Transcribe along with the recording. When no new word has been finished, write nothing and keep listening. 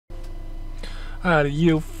How do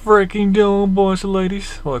you freaking doing, boys and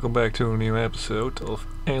ladies? Welcome back to a new episode of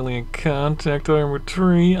Alien Contact Armor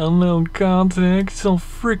 3 Unknown Contact. Some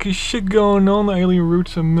freaky shit going on. The alien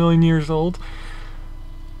root's a million years old.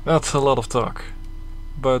 That's a lot of talk.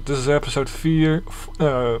 But this is episode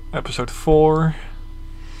 4.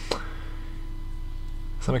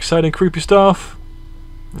 Some exciting creepy stuff.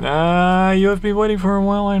 You have been waiting for a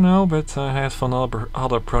while, I know, but I had some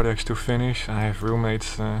other projects to finish. I have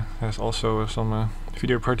roommates, has also some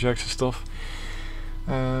video projects and stuff.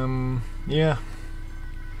 Yeah.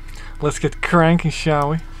 Let's get cranking,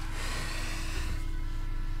 shall we?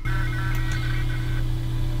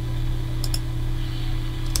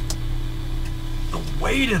 The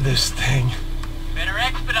weight of this thing. Better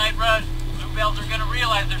expedite, Rudd. Bluebells are gonna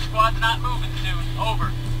realize their squad's not moving soon.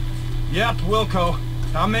 Over. Yep, Wilco.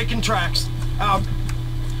 I'm making tracks. Out.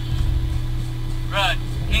 Rudd,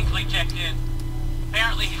 Hinkley checked in.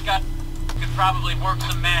 Apparently could probably work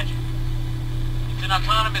some magic. It's an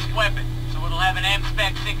autonomous weapon, so it'll have an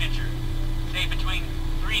M-spec signature. Say between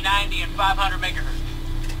 390 and 500 megahertz.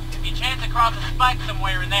 If you chance across a spike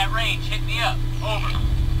somewhere in that range, hit me up. Over.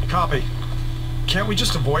 Copy. Can't we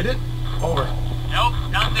just avoid it? Over. Nope,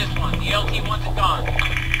 not this one. The LT wants it gone.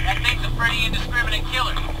 That thing's a pretty indiscriminate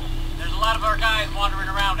killer. There's a lot of our guys wandering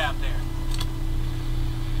around out there.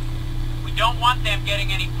 We don't want them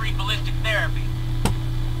getting any free ballistic therapy.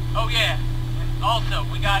 Oh yeah, and also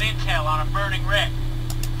we got intel on a burning wreck.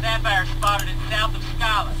 Sapphire spotted it south of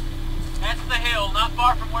Scala. That's the hill, not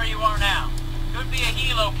far from where you are now. Could be a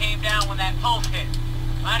helo came down when that pulse hit.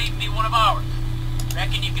 Might even be one of ours.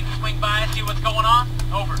 Reckon you can swing by and see what's going on?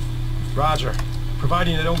 Over. Roger.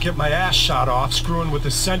 Providing I don't get my ass shot off screwing with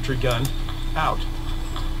the sentry gun. Out.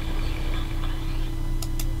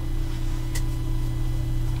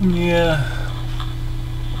 Yeah.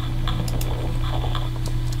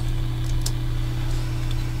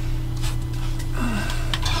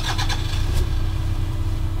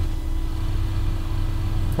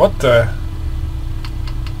 What the?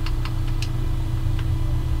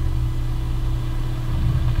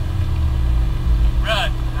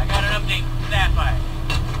 Rudd, I got an update from Sapphire.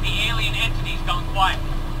 The alien entity's gone quiet.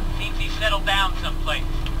 Seems he's settled down someplace.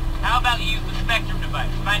 How about you use the Spectrum device?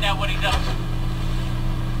 Find out what he's up to.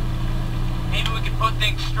 Maybe we can put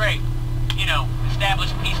things straight. You know,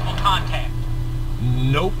 establish peaceful contact.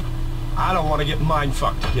 Nope. I don't want to get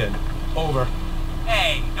mind-fucked again. Over.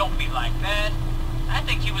 Hey, don't be like that. I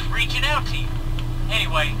think he was reaching out to you.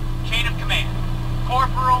 Anyway, chain of command.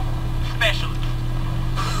 Corporal, specialist.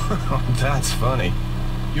 That's funny.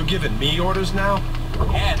 You giving me orders now?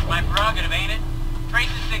 Yeah, it's my prerogative, ain't it? Trace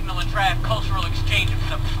the signal and try a cultural exchange of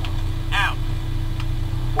some sort. Out.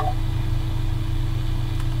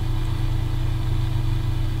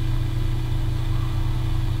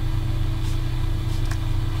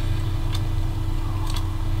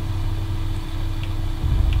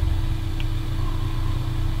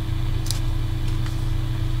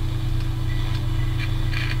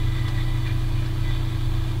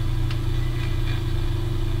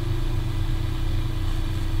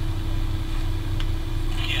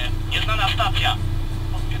 Nieznana stacja.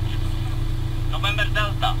 November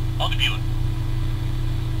Delta. Odbiór.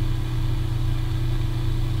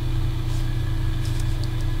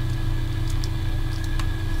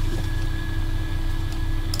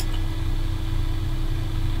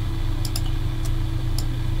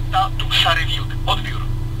 Tu Szary Wilk. Odbiór.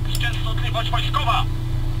 Częstotliwość wojskowa.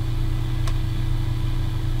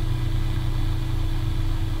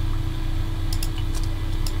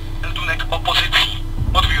 Meldunek opozycji.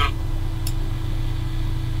 Odbiór.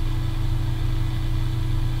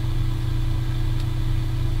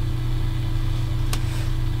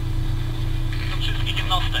 Do wszystkich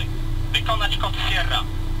jednostek. Wykonać kod Sierra.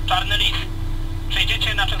 Czarny list.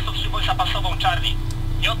 Przejdziecie na częstotliwość zapasową Charlie.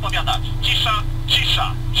 Nie odpowiadać. Cisza,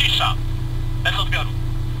 cisza, cisza. Bez odbioru.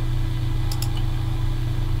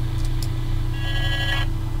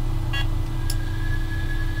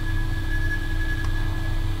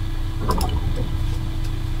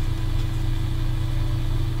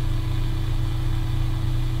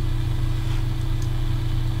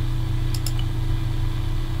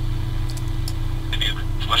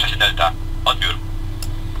 Zgłasza się Delta. Odbiór.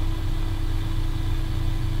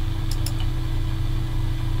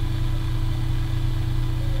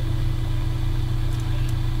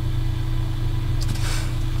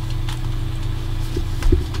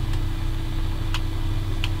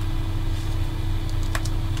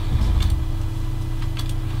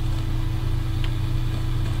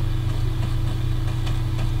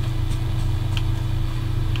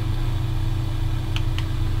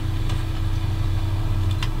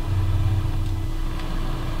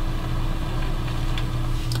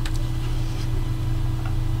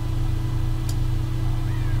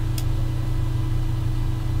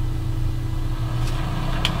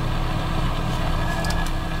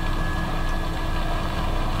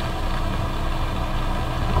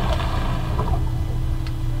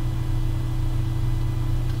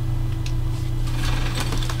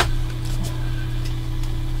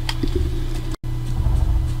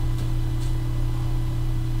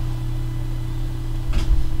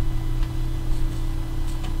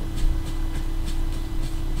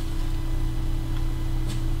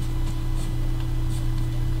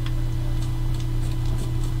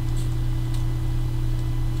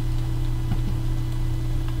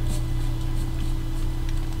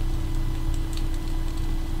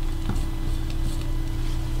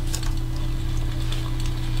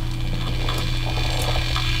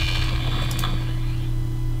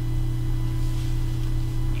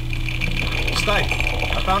 last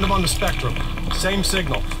night. I found him on the spectrum. Same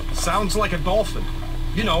signal. Sounds like a dolphin.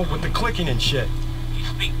 You know, with the clicking and shit. You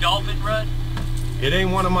speak dolphin, Rudd? It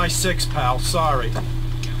ain't one of my six, pal. Sorry.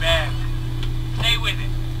 Too bad. Stay with it.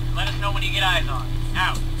 Let us know when you get eyes on it.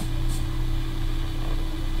 Out.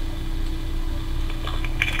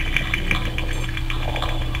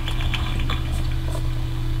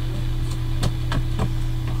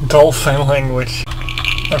 Dolphin language.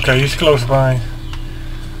 Okay, he's close by.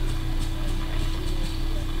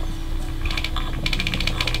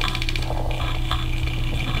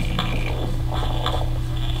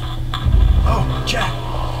 Oh, Jack.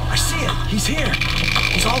 I see it. He's here.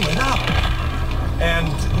 He's all lit up. And,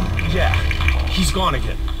 yeah, he's gone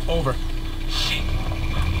again. Over. Shit.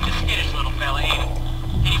 He's a skittish little fella, ain't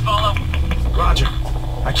he? Can you follow? Roger.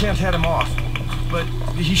 I can't head him off, but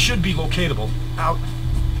he should be locatable. Out.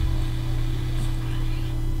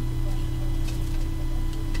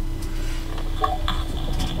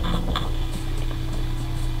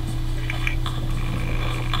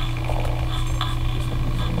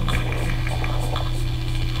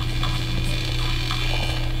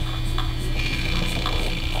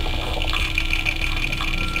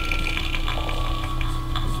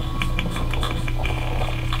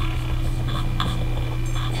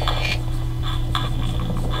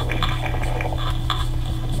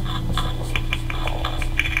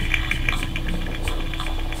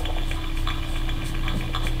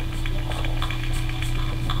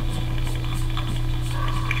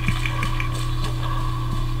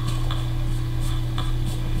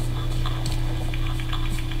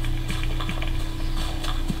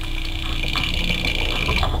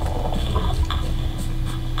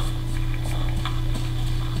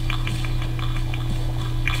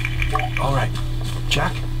 All right,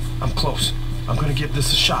 Jack, I'm close. I'm gonna give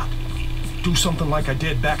this a shot. Do something like I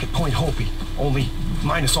did back at Point Hopi, only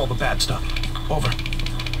minus all the bad stuff. Over.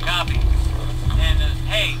 Copy. And,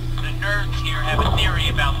 hey, the nerds here have a theory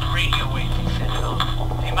about the radio waves he sent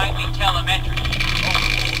on. They might be telemetric.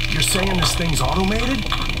 Over. You're saying this thing's automated?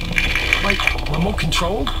 Like, remote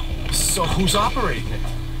controlled? So who's operating it?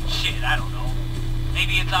 Shit, I don't know.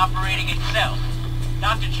 Maybe it's operating itself.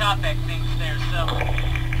 Dr. Chopek thinks there's some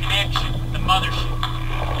connection with the mothership.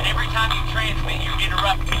 And every time you transmit, you're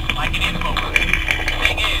interrupted, like an info booth. The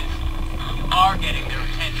thing is, you are getting their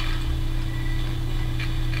attention.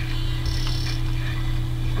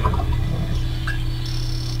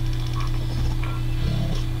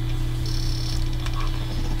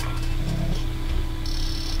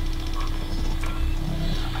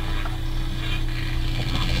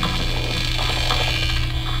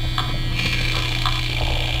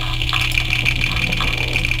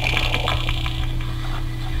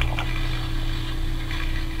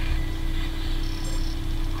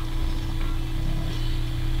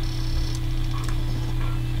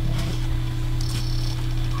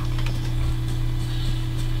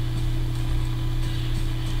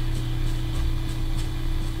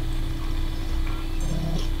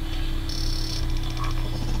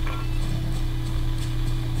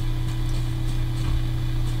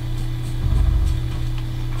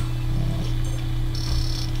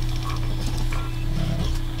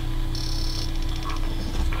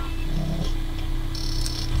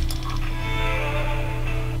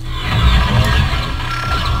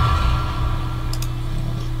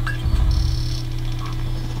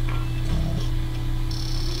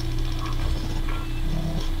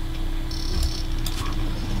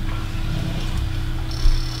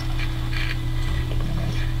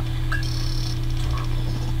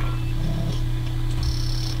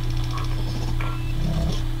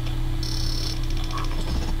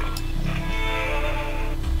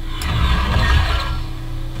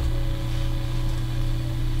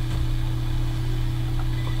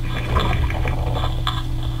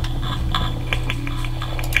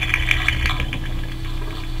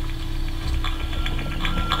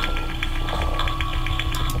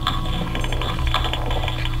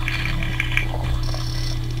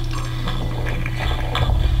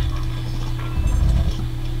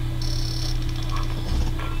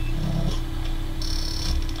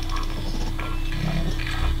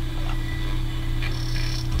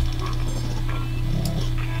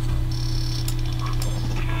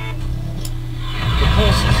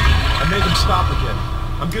 Make him stop again.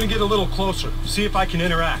 I'm gonna get a little closer, see if I can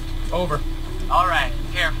interact. Over. All right,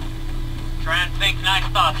 careful. Try and think nice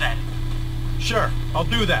thoughts at it. Sure, I'll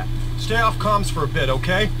do that. Stay off comms for a bit,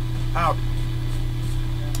 okay? Out.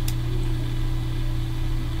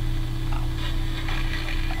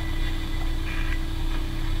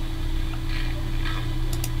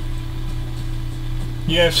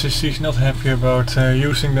 The FCC's not happy about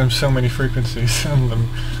using them so many frequencies on them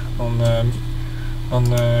on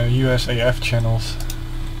USAF channels.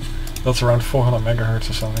 That's around 400 megahertz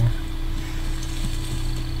or something.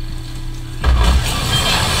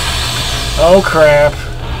 Oh crap!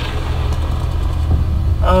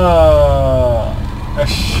 Ah, I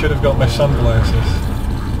should have got my sunglasses.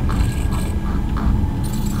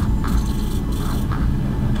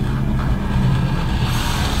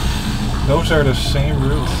 Those are the same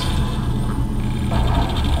routes.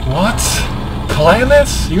 What?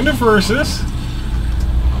 Planets? Universes?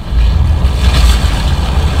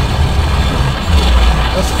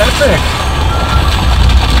 That's epic!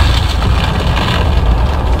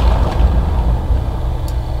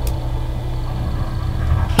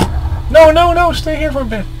 No, no, no! Stay here for a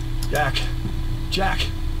bit! Jack,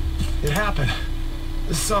 it happened.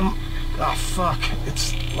 Some... oh fuck.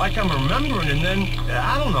 It's like I'm remembering and then...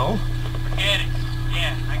 I don't know. Forget it.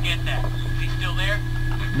 Yeah, I get that. Is he still there?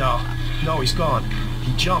 No, he's gone.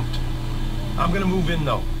 He jumped. I'm gonna move in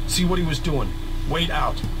though. See what he was doing. Wait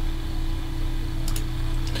out.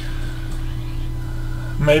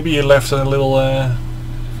 Maybe he left a little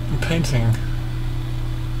painting.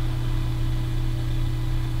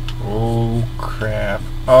 Oh crap.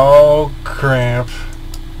 Oh crap.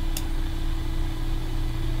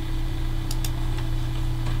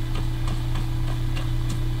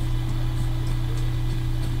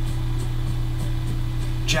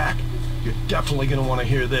 Jack, you're definitely gonna want to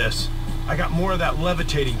hear this. I got more of that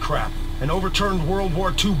levitating crap. An overturned World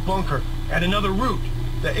War II bunker and another route.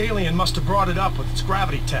 The alien must have brought it up with its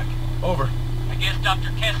gravity tech. Over. I guess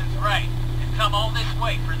Dr. Kessen's right. They've come all this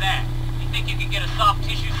way for that. You think you can get a soft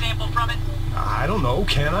tissue sample from it? I don't know,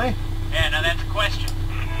 can I? Yeah, now that's a question.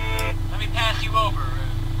 Let me pass you over.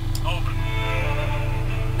 Over.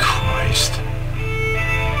 Christ.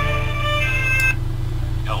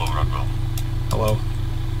 Hello, Rockwell. Hello.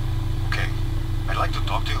 Okay, I'd like to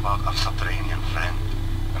talk to you about a subterranean friend.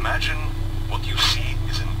 Imagine what you see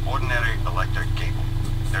is an ordinary electric cable.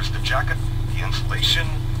 There's the jacket, the insulation,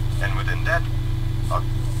 and within that, a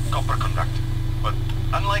copper conductor. But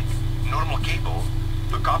unlike normal cable,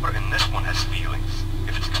 the copper in this one has feelings.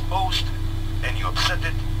 If it's exposed and you upset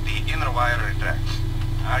it, the inner wire retracts.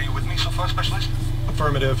 Are you with me so far, Specialist?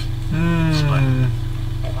 Affirmative. Splendid.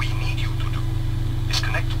 What we need you to do is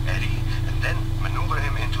connect to Eddie and then maneuver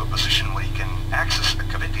him into a position where he can access a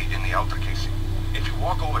cavity in the outer casing. If you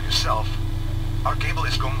walk over yourself, our cable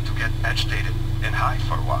is going to get agitated and high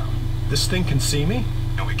for a while. This thing can see me?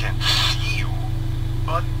 And we can't see you,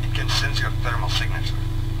 but it can sense your thermal signature.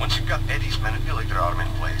 Once you've got Eddie's manipulator arm in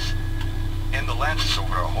place, and the lens is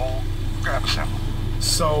over a hole, grab a sample.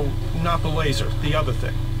 So, not the laser, the other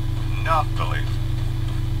thing. Not the laser.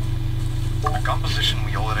 The composition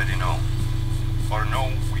we already know. Or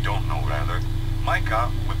no, we don't know rather.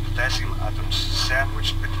 Mica with potassium atoms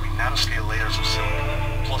sandwiched between nanoscale layers of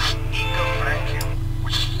silicon, plus ecofrancium,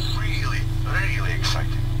 which is really, really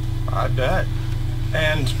exciting. I bet.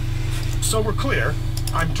 And, so we're clear,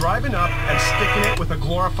 I'm driving up and sticking it with a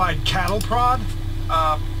glorified cattle prod?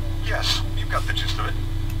 Yes, you've got the gist of it.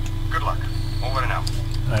 Good luck. Over and out.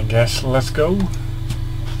 I guess let's go.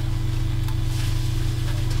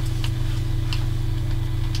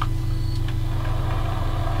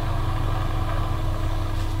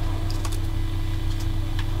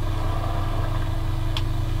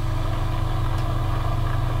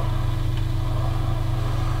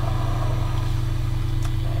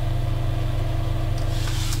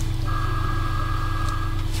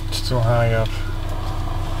 It's too high up.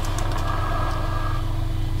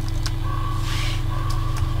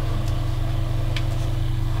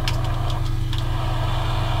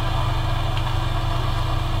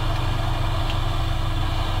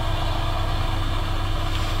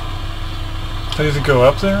 Does it go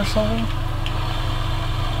up there or something?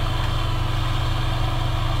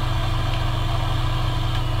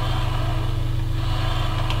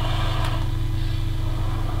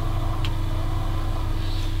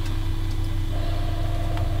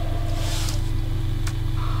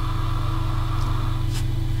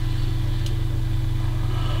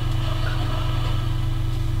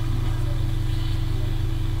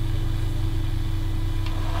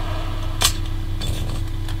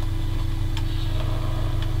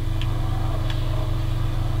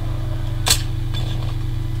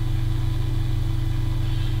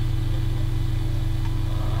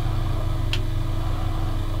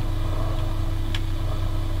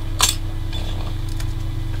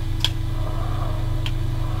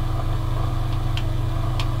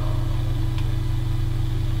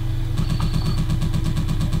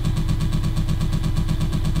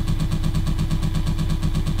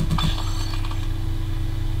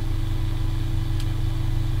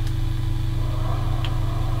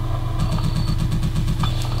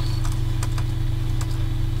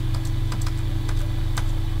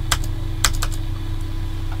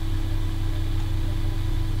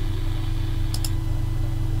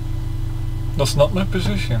 That's not my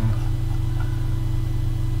position.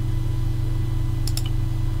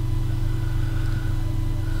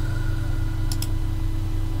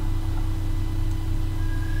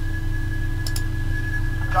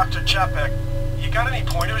 Dr. Chapek, you got any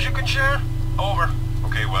pointers you can share? Over.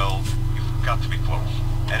 Okay, well, you've got to be close.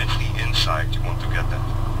 And it's the inside you want to get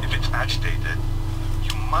at. If it's agitated,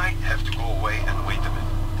 you might have to go away and wait a bit.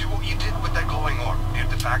 Do what you did with that glowing orb near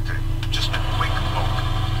the factory. Just a quick poke.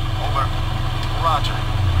 Over. Roger.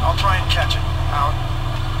 I'll try and catch it. Out.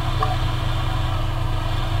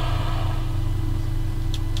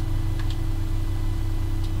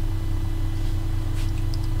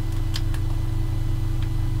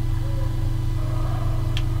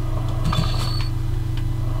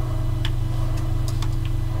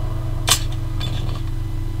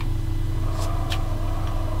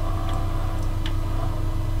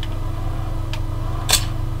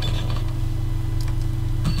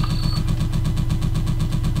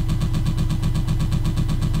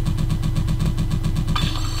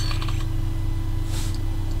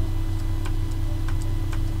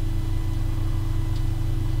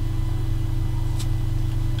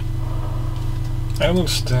 I don't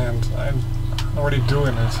understand. I'm already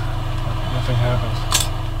doing it. Nothing happens.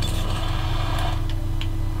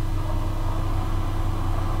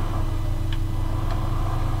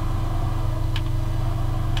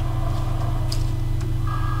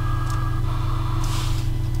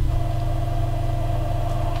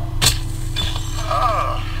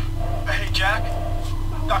 Hey, Jack?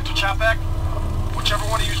 Dr. Chapek? Whichever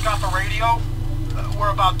one of you's got the radio,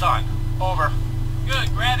 we're about done. Over.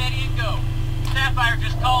 Good, grab Eddie and go. Sapphire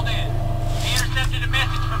just called in. They intercepted a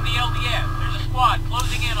message from the LDF. There's a squad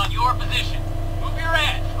closing in on your position. Move your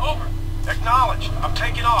ass. Over. Acknowledged. I'm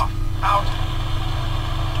taking off. Out.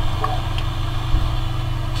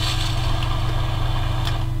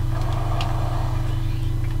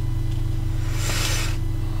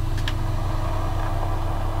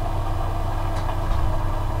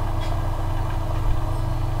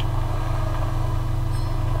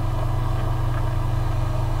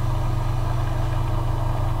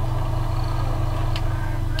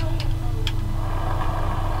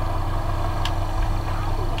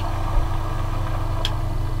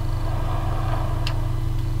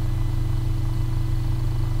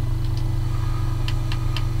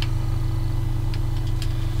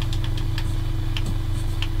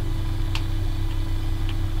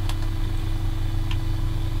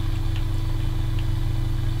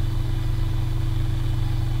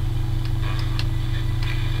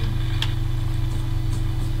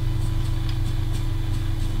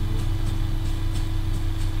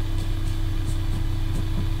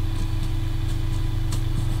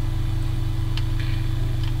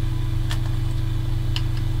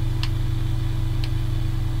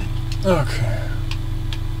 Okay.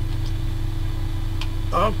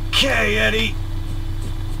 Okay, Eddie.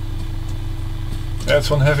 That's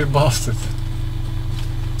one heavy bastard.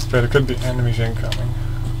 There could be enemies incoming.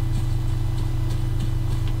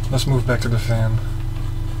 Let's move back to the van.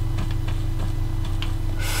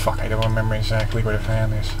 Fuck, I don't remember exactly where the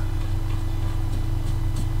van is.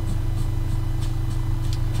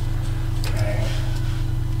 Okay.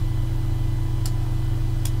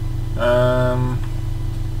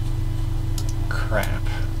 Crap.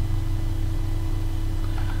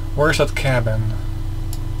 Where's that cabin?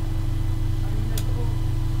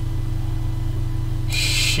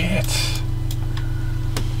 Shit.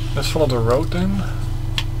 Let's follow the road then.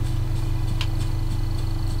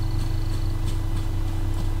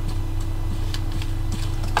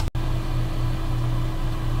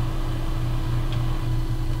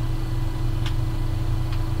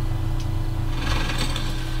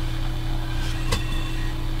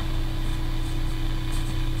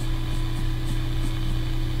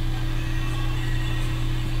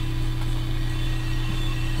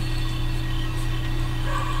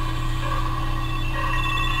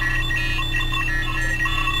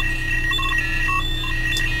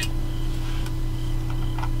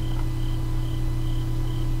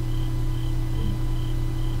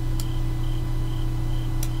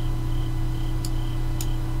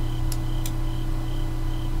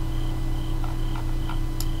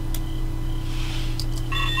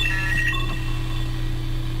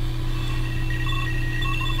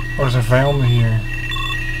 Oh, there's een vijand hier.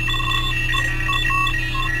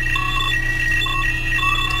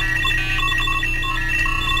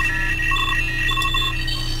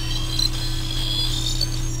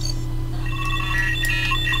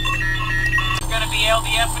 There's gonna be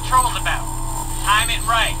LDF patrols about. Time it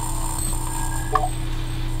right.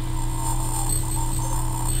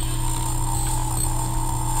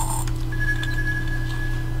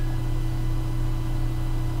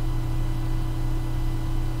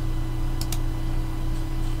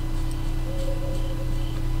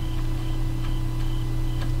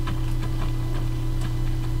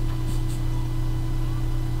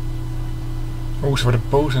 Oeh, ze worden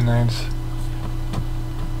boos ineens.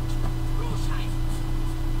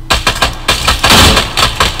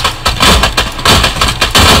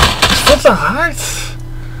 Is dat te hard?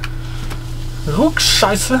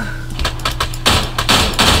 Roekscheisse.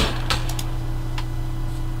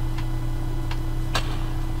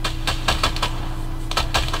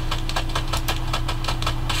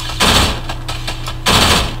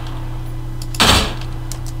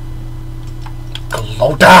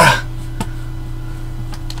 Kloota!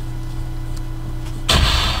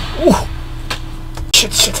 Oeh!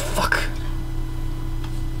 Shit, fuck!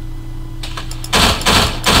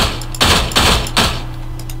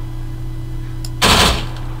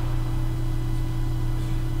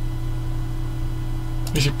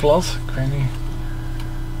 Is hij plat? Ik weet niet.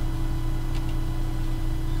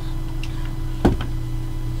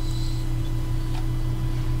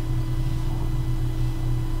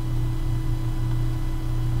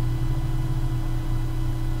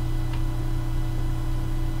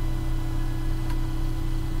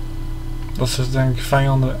 Dat is denk ik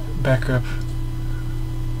vijanden backup.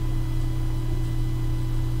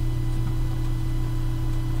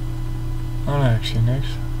 Oh nee, ik zie niks.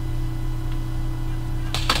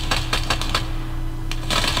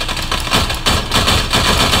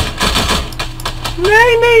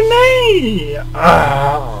 Nee!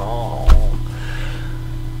 Ah.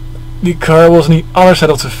 Die car was niet other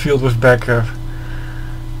side of the field with backup.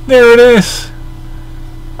 There it is!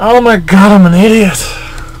 Oh my god, I'm an idiot!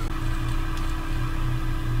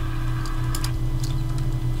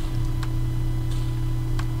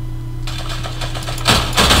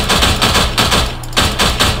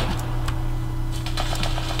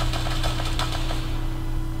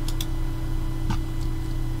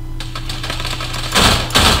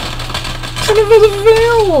 Wat een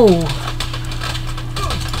veel!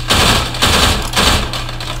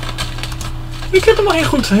 Ik heb hem nog geen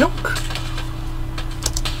goed hulk.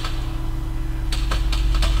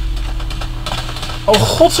 Oh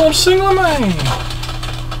god, ze omsingelen mij!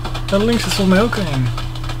 Daar links zit volgens mij ook een.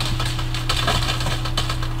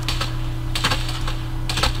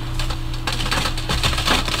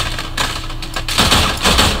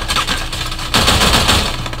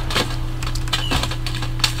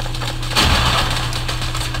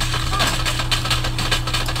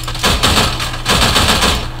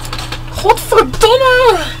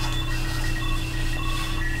 Godverdomme!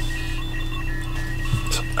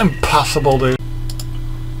 It's impossible, dude.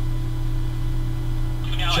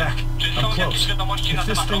 Jack, I'm close. If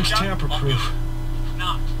this thing's tamper-proof... It's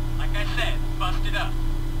not. Like I said, bust it up.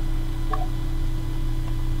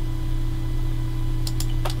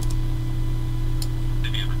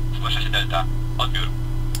 Zgłasza się Delta. Odbiór.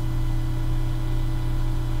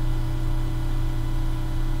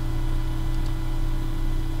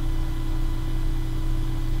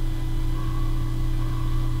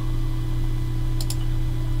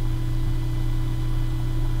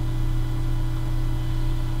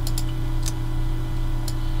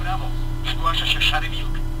 Brawo. Zgłasza się Szary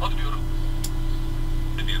Wilk. Odbiór.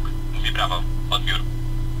 Wilk. Mówi prawo. Odbiór.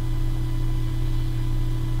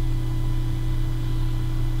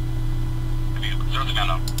 Wilk.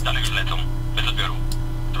 Zrozumiano. Dane już lecą. Bez odbioru.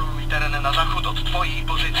 Tu i teren na zachód od twojej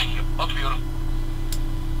pozycji. Odbiór.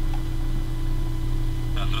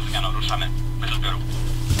 Zrozumiano. Ruszamy. Bez odbioru.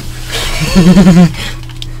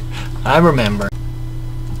 I remember.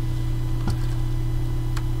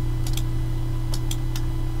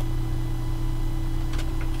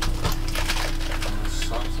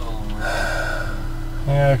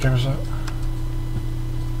 Ja, ik heb ze.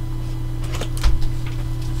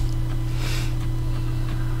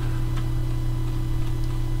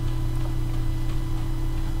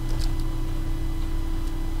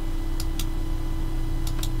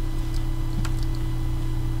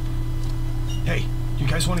 Hey, you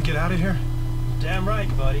guys want to get out of here? Damn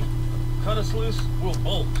right, buddy. Cut us loose, we'll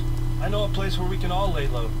bolt. I know a place where we can all lay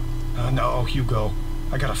low. No, you go.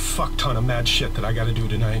 I got a fuck ton of mad shit that I gotta do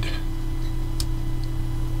tonight.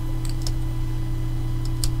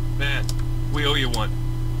 Man, we owe you one.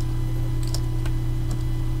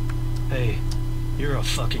 Hey, you're a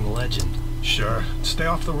fucking legend. Sure. Stay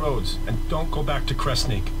off the roads, and don't go back to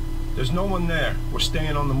Kresnik. There's no one there. We're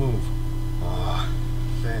staying on the move. Aw,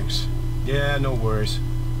 thanks. Yeah, no worries.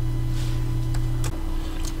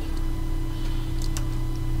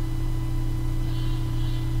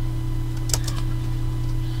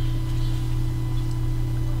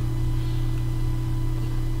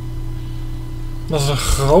 Dat is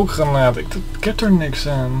een rookgranaat. Ik heb er niks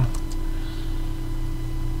aan.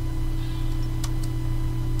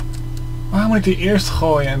 Waarom moet ik die eerst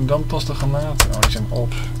gooien en dan pas de granaten? Oh, die zijn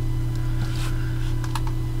op.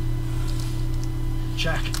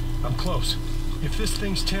 Jack, I'm close. If this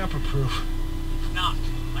thing's tamper-proof... It's not.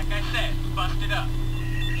 Like I said, bust it up.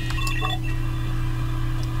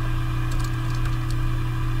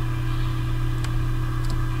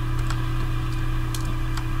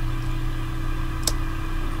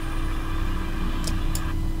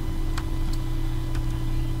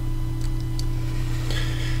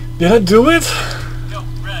 Did I do it? Yo,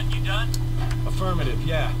 Red, you done? Affirmative,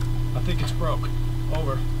 yeah. I think it's broke.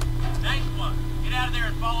 Over. Nice one. Get out of there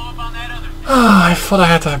and follow up on that other thing. Ah, I thought I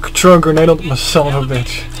had to throw a grenade on my son of a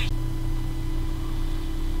bitch.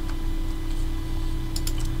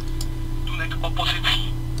 Tunek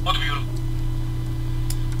opozycji. Odbiór.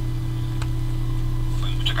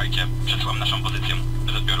 Poczekajcie, przesyłam naszą pozycję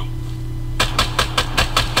bez odbioru.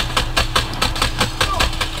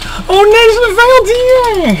 Oh nee, er is een vijand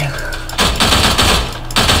hier!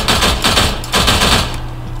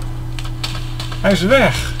 Hij is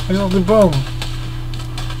weg. Hij is op de boom.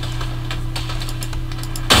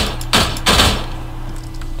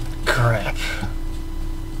 Crap.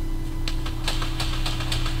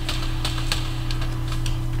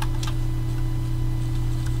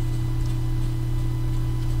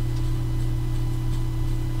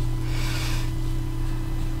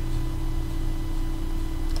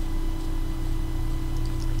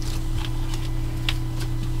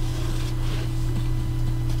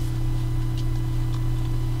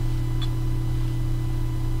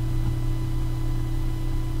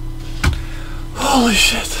 Holy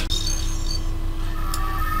shit.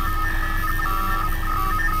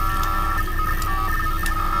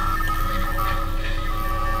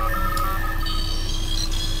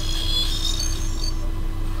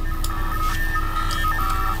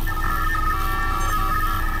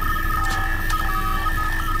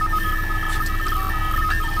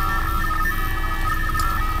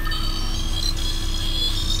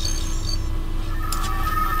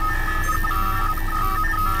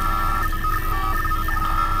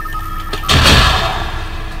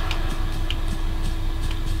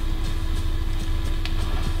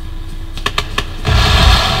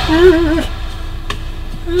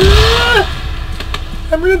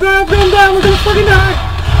 I'm gonna die, we're gonna fucking die!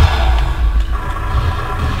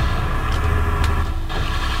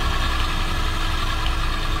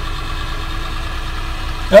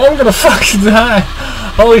 I'm gonna fucking die!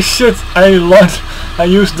 Holy shit, I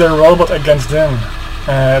used the robot against them.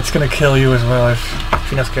 It's gonna kill you as well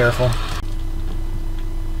if you're not careful.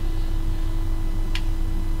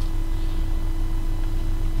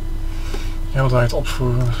 Heel de tijd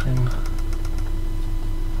opvoeren misschien.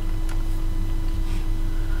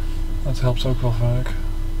 Dat helpt ook wel vaak.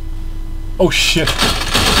 Oh shit!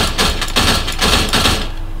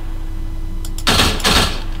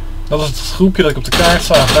 Dat is het groepje dat ik op de kaart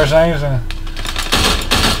zag, daar zijn ze.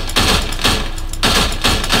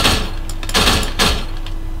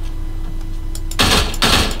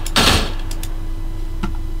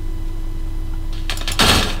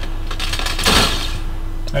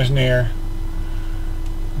 Hij is neer.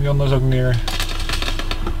 Die ander is ook neer.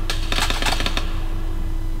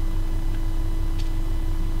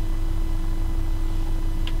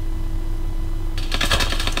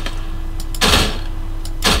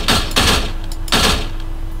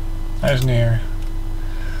 Hij is neer.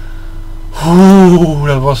 Oeh,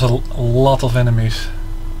 that was a lot of enemies.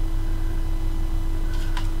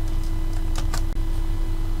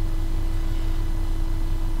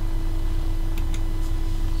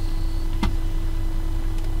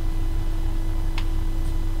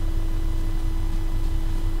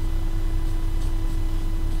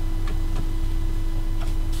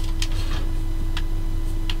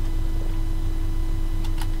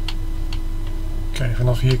 Oké,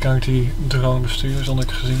 vanaf hier kan ik die drone besturen zonder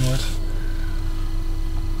dat ik gezien word.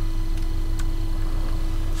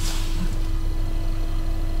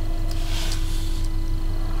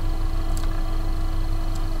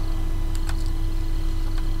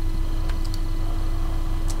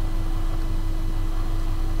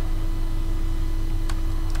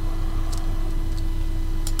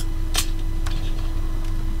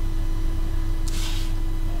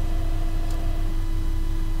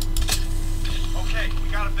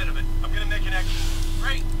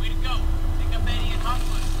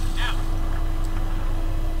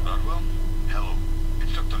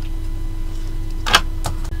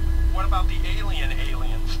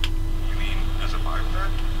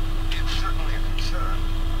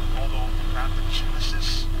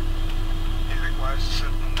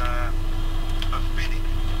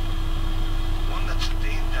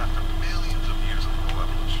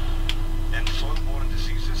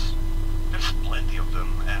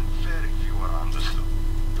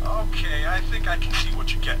 Okay, I think I can see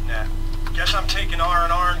what you're getting at. Guess I'm taking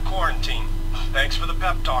R&R in quarantine. Thanks for the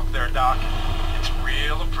pep talk there, Doc. It's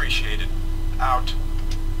real appreciated. Out.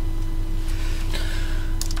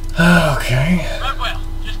 Okay. Redwell,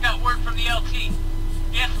 just got word from the LT.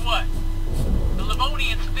 Guess what? The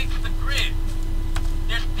Livonians fixed the grid.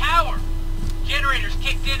 There's power. Generators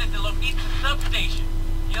kicked in at the Lomnitsa substation.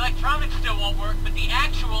 The electronics still won't work, but the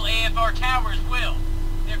actual AFR towers will.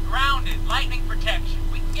 They're grounded, lightning protection.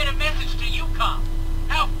 We can get a message to UCOM.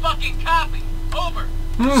 How fucking copy? Over.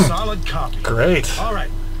 Solid copy. Great. All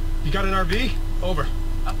right. You got an RV? Over.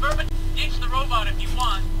 Affirmative. Ditch the robot if you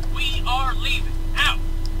want. We are leaving. Out.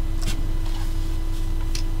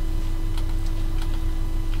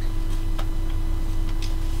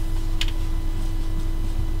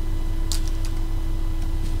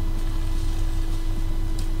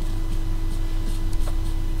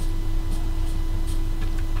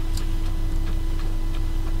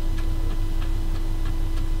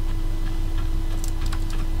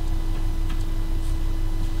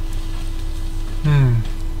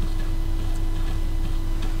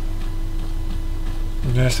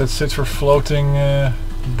 Yes, that's it for floating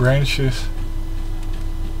branches.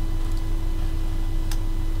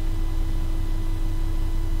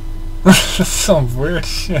 That's some weird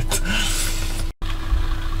shit.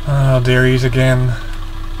 Oh, there he is again.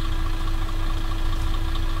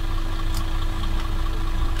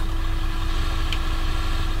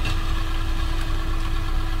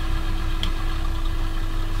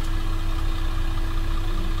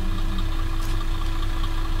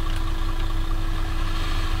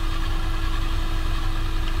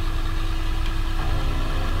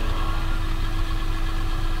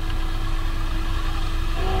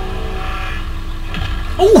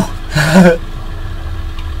 Ooh!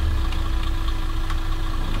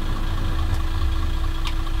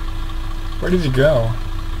 Where did he go?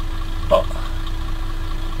 Oh.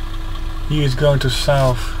 He is going to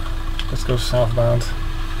south. Let's go southbound.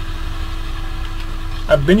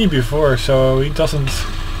 I've been here before, so he doesn't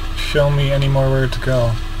show me anymore where to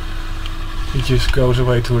go. He just goes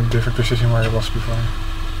away to a different position where he was before.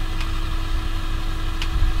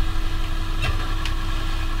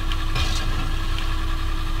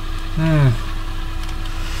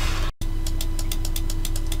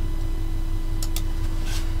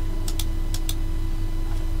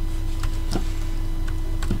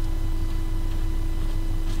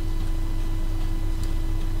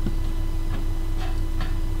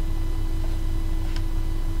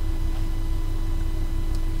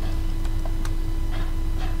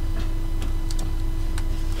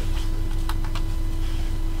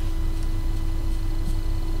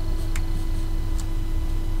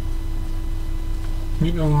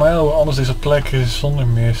 Niet normaal, anders deze plek is zonder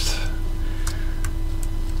mist.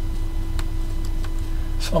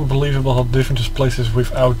 It's unbelievable how different this place is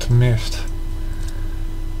without mist.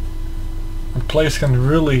 A place can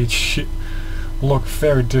really look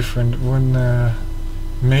very different when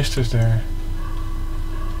mist is there.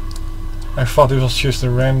 I thought it was just a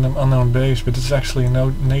random unknown base, but it's actually a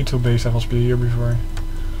NATO base that was here before.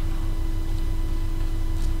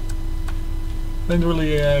 Didn't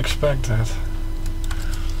really expect that.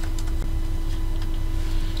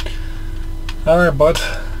 Alright, bud.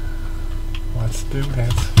 Let's do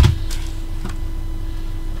that.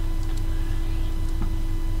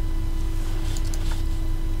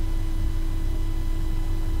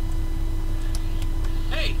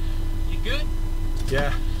 Hey, you good?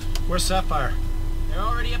 Yeah. Where's Sapphire? They're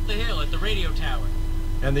already up the hill at the radio tower.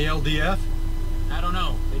 And the LDF? I don't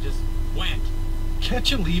know. They just went.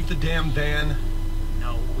 Can't you leave the damn van?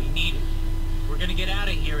 No, we need it. If we're gonna get out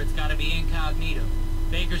of here, it's gotta be incognito.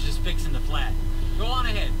 Baker's just fixing the flat. Go on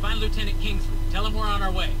ahead. Find Lieutenant Kingsley. Tell him we're on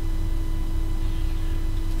our way.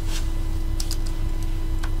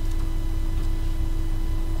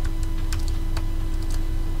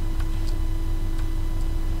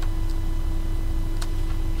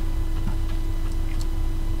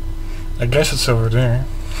 I guess it's over there.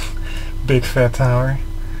 Big fat tower.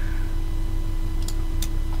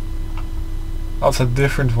 Oh, it's a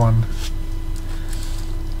different one.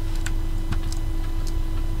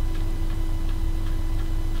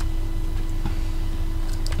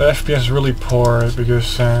 The FPS is really poor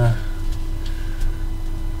because oh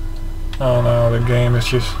no, the game is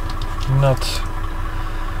just not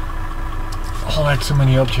like too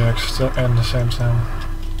many objects at the same time.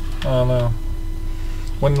 Oh no.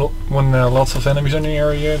 When lots of enemies are in the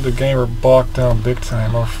area, the game will bog down big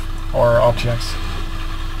time or objects.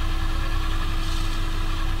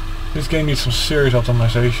 This game needs some serious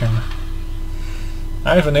optimization.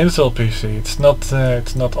 I have an Intel PC. It's not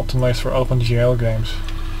optimized for OpenGL games.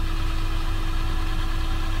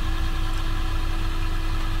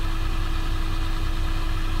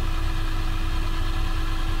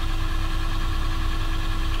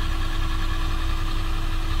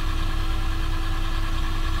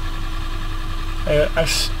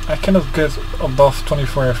 I cannot get above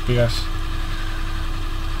 24 FPS.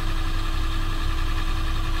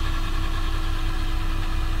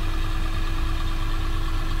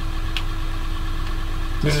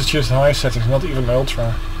 This is just high settings, not even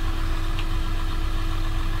ultra.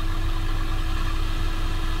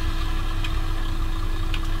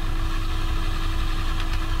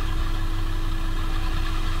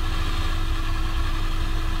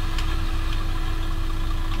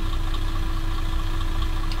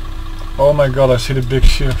 Oh my god, I see the big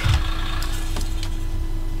ship.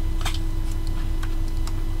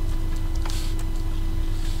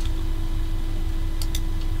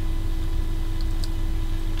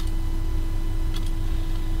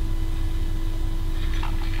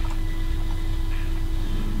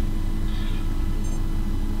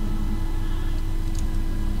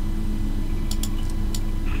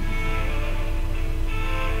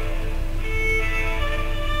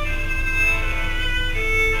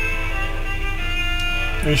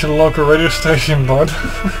 Reach a local radio station, bud.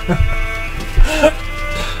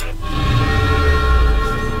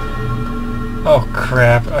 Oh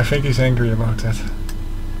crap, I think he's angry about that.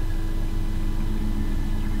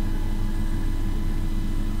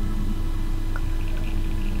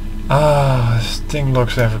 Ah, this thing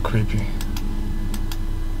looks ever creepy.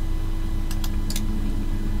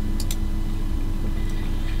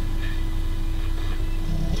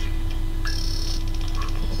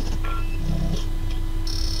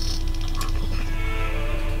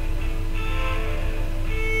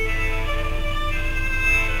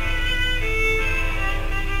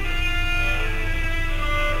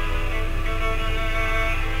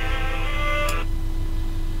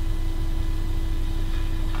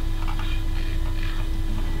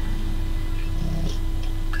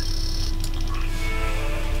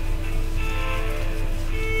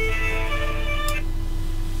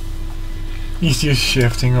 He's just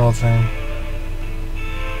shifting all the time.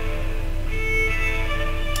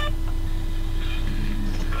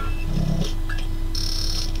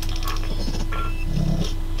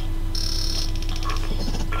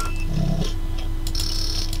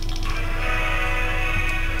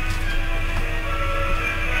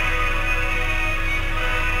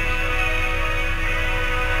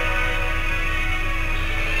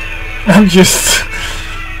 I'm just...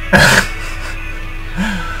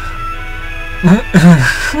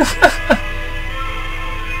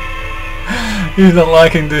 He's not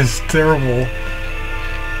liking this. Terrible.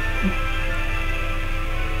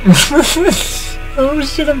 Oh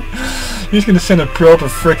shit, he's gonna send a probe to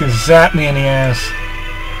frickin' zap me in the ass.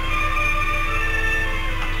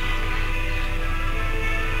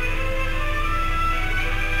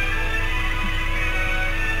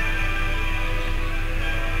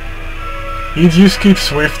 He just keeps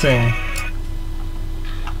swifting.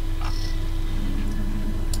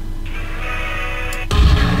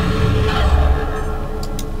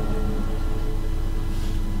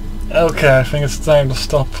 Okay, I think it's time to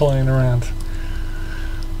stop playing around.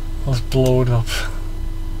 Let's blow it up.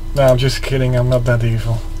 No, I'm just kidding, I'm not that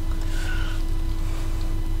evil.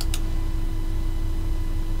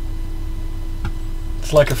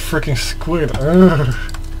 It's like a freaking squid. Urgh.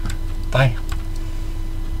 Die.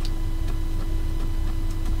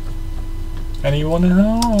 Anyone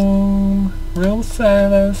home? Real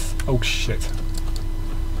service. Oh shit.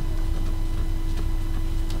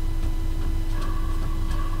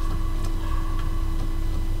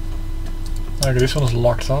 Okay, this one is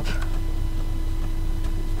locked up.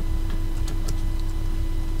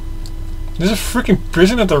 There's a freaking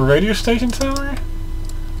prison at the radio station tower?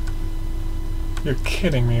 You're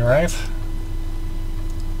kidding me, right?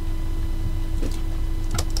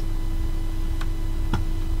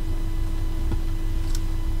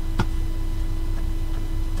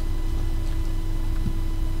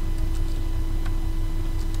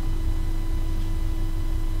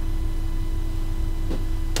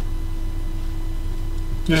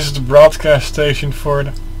 This is the broadcast station for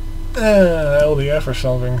the LDF or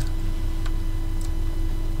something.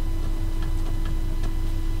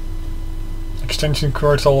 Extension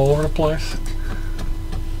cords all over the place.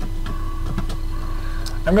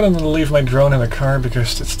 I'm gonna leave my drone in the car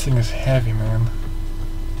because this thing is heavy, man.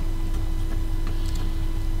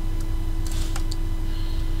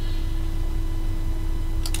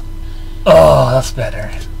 Oh, that's better.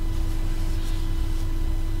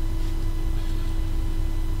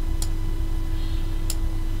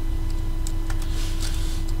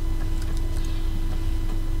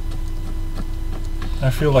 I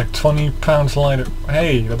feel like 20 pounds lighter.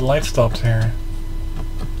 Hey, that light stopped here.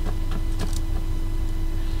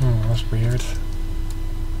 That's weird.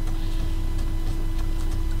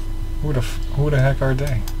 Who the heck are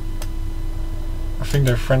they? I think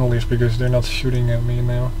they're friendlies because they're not shooting at me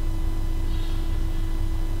now.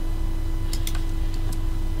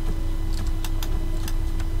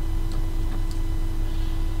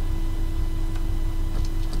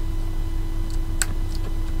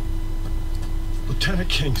 Lieutenant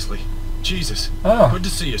Kingsley. Jesus. Oh. Good to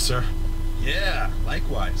see you, sir. Yeah,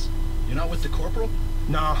 likewise. You're not with the corporal?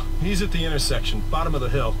 No, he's at the intersection, bottom of the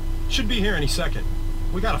hill. Should be here any second.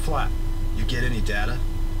 We got a flat. You get any data?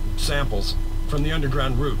 Samples from the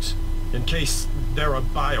underground routes. In case they're a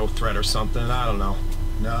bio threat or something, I don't know.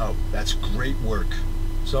 No, that's great work.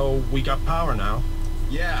 So, we got power now?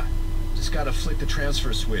 Yeah, just gotta flick the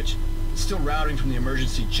transfer switch. It's still routing from the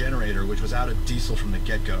emergency generator, which was out of diesel from the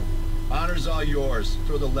get-go. Honor's all yours.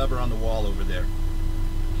 Throw the lever on the wall over there.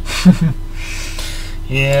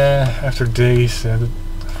 Yeah, after days, of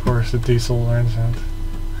course the diesel runs out.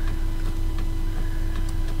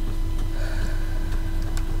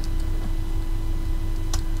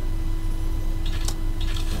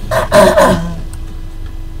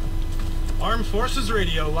 Armed Forces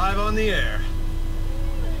Radio live on the air.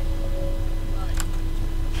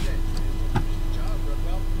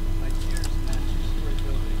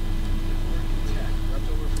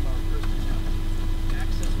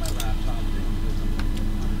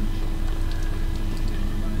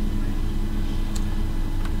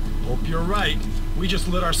 Hope you're right. We just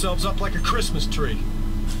lit ourselves up like a Christmas tree.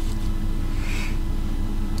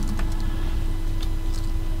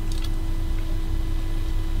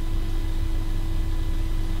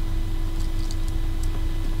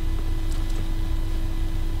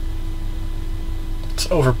 It's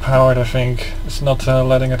overpowered, I think. It's not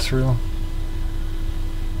letting it through.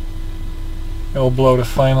 It'll blow the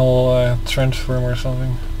final transform or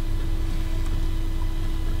something.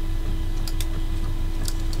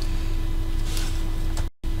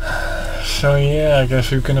 So yeah, I guess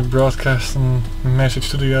we're gonna broadcast a message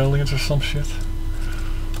to the aliens or some shit.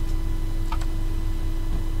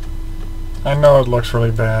 I know it looks really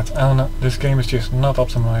bad. I don't know, this game is just not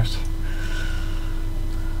optimized.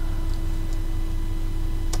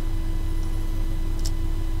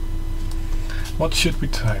 What should we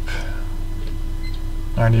type?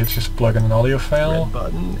 I need to just plug in an audio file. Red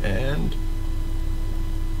button and...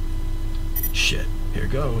 Shit, here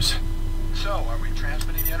goes. So, are we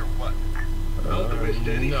transmitting yet or what? No,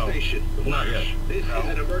 not yet. This is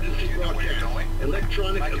an emergency You know where you're broadcast. going?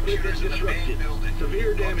 Electronic My equipment computer's in the main disrupted. building.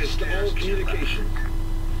 Severe damage to all Upstairs to your left. communication.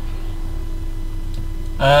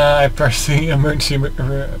 I press the emergency Alpha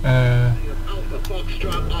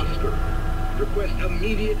Foxtrot Oscar. Request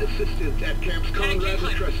immediate assistance at Camps Conrad and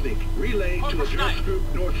Kresnik. Relay to Corporal address Snipe. group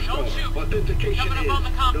North Star. Don't shoot. Authentication Coming up on the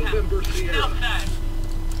is compound. November Sierra. Southside.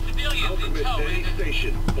 Civilians in Alchemist tow. Day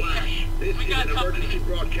Station. Flash. This We is got an company. emergency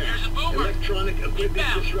broadcast. There's a boomer. Electronic equipment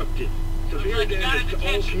Inbound. disrupted. Severe like you got damage a to all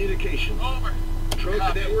detention. communications. Over. Trunk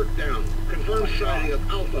Copy. network down. Confirmed sighting of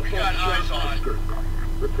Alpha We got eyes Foxtrot on it. Oscar.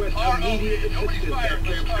 Request RO. immediate Nobody assistance fired. at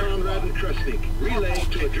Let's Camps fire. Conrad and Kresnik. Relay Corporal,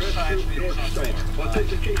 to take your address science group meetings North on Star. stage.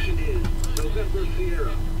 Authentication is November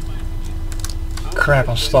Sierra. Crap,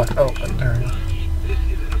 I'm stuck. Oh, there we go. This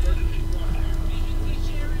is an emergency broadcast.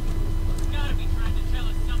 You gotta be trying to tell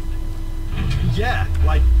us something. Yeah,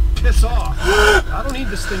 like, piss off. I don't need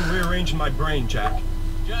this thing rearranging my brain, Jack.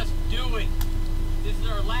 Just do it. This is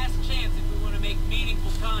our last chance if we want to make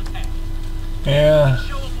meaningful contact. Yeah.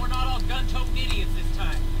 Show them we're not all gun-toting idiots this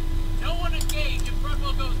time. No one engage if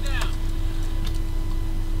Frontville goes down.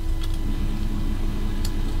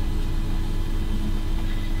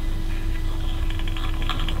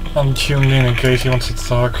 I'm tuned in case he wants to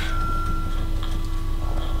talk.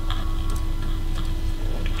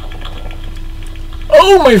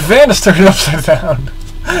 Oh, my van is turned upside down!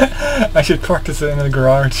 I should park this in the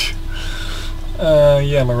garage.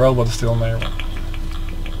 Yeah, my robot is still in there.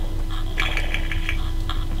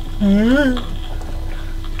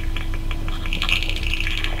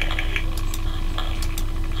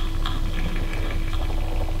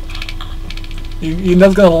 You're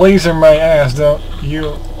not gonna laser my ass, don't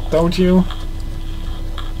you? Don't you?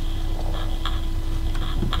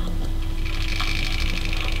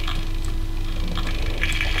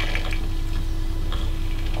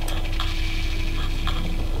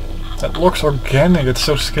 That looks organic, it's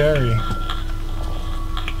so scary.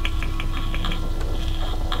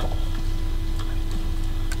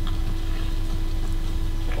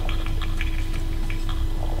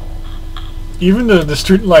 Even the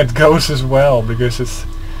street light goes as well because its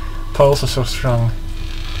pulse is so strong.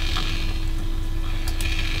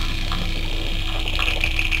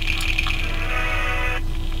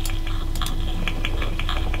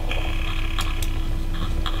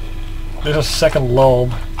 There's a second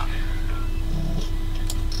lobe.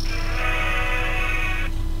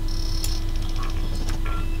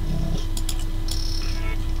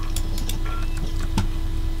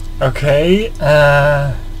 Okay,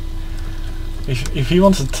 if he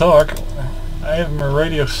wants to talk, I have my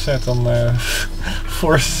radio set on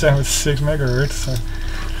 476 megahertz. So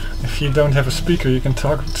if you don't have a speaker, you can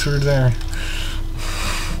talk through there.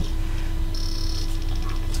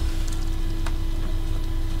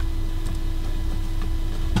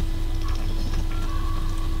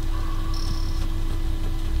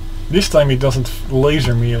 This time he doesn't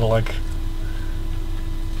laser me like.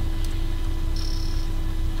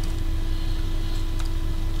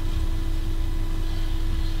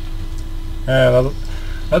 Yeah,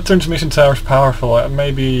 that transmission tower is powerful. I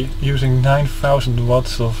may be using 9,000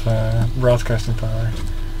 watts of broadcasting power.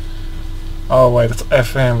 Oh wait, that's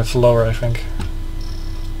FM, it's lower I think.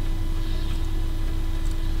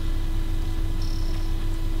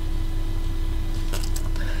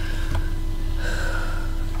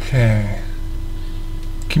 Okay.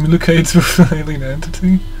 Communicate with an alien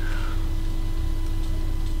entity?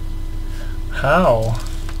 How?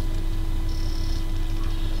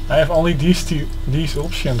 I have only these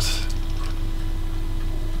options.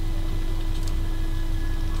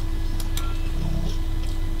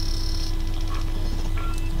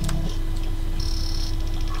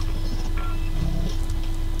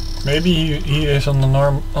 Maybe he is on the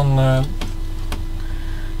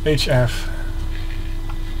HF.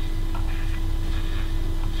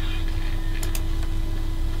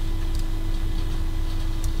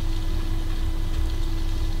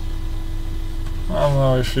 I don't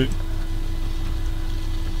know if he...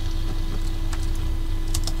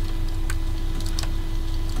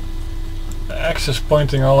 The X is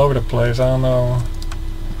pointing all over the place, I don't know.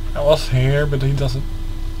 I was here, but he doesn't...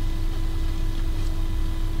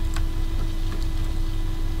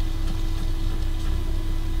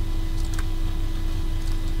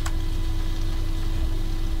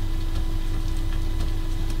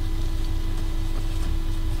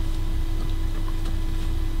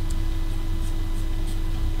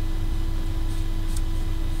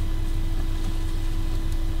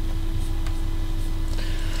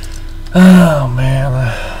 Oh man.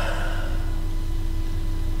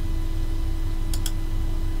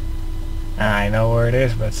 I know where it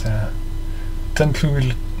is, but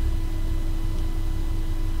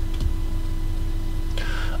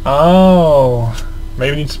oh,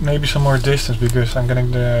 maybe some more distance because I'm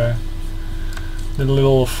getting the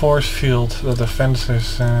little force field that the fence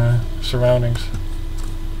is surroundings.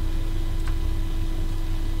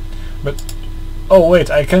 But oh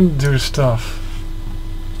wait, I can do stuff.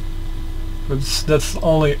 But that's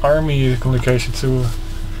only army communication to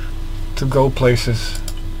go places.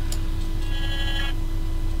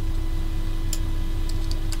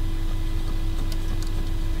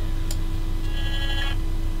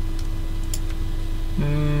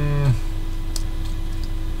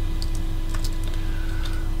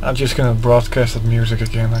 I'm just gonna broadcast that music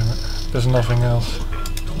again. There's nothing else.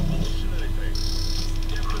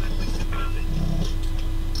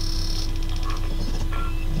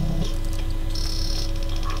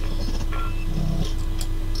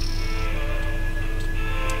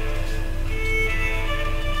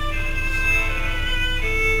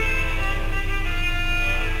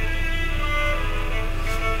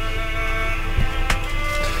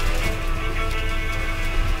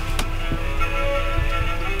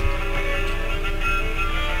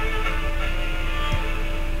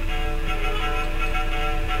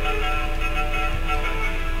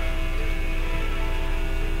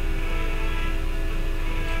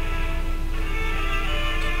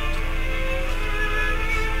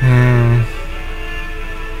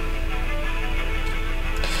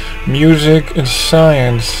 Music and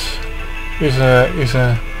science is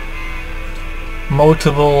a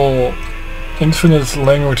multiple, infinite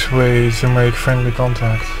language way to make friendly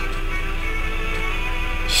contact.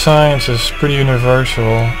 Science is pretty universal,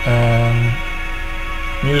 and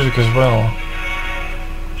music as well.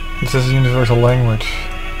 It is a universal language.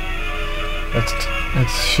 It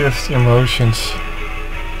shifts emotions,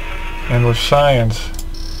 and with science,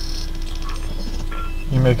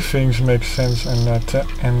 you make things make sense and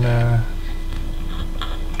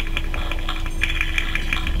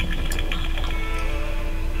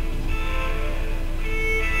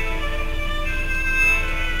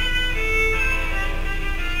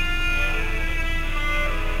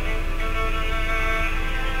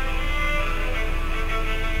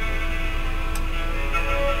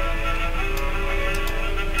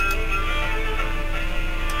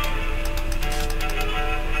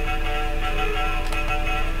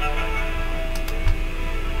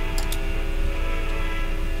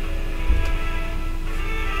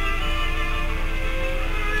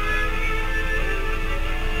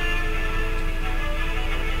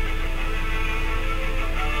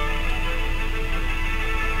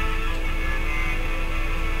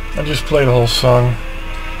I just play the whole song.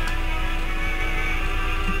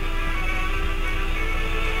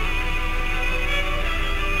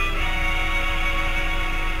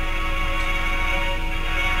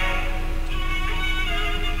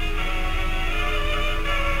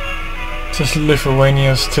 Just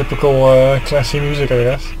Lithuania's typical classy music, I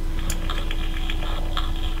guess.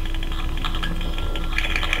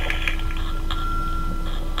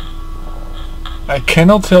 I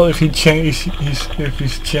cannot tell if he's changing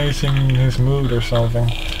his mood or something.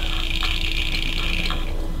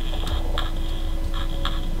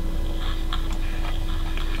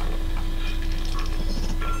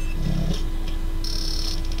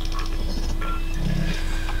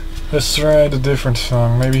 Let's try the different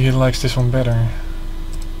song. Maybe he likes this one better.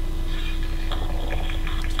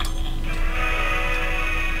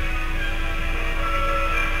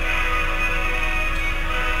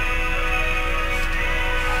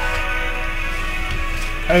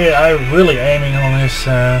 I'm really aiming on his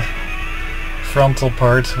frontal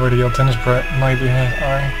part where the antennas might be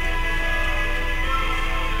are.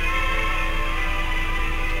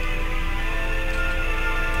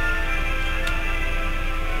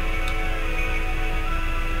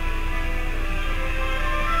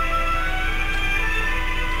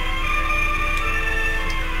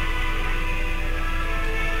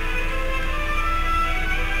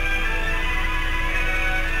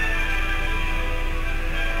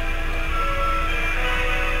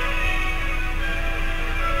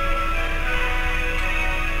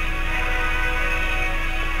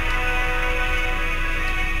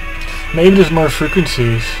 Maybe there's more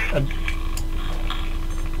frequencies.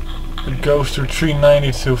 It goes to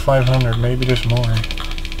 390 to 500. Maybe there's more.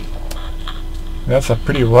 That's a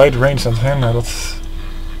pretty wide range antenna.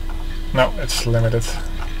 No, it's limited.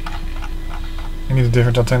 I need a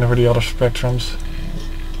different antenna for the other spectrums.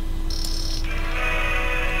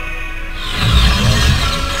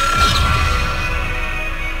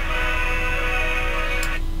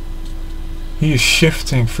 He is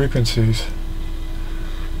shifting frequencies.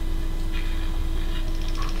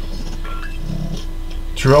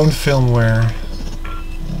 Drone firmware.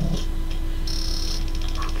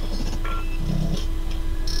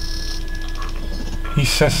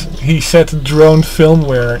 He said drone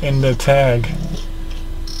firmware in the tag.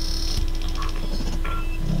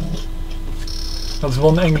 That's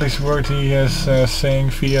one English word he is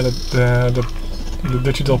saying via the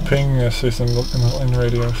digital ping system in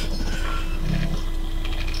radios.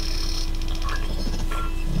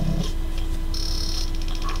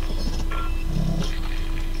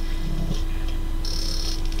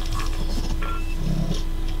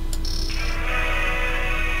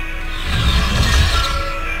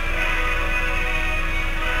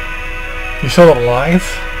 You saw it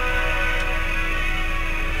live?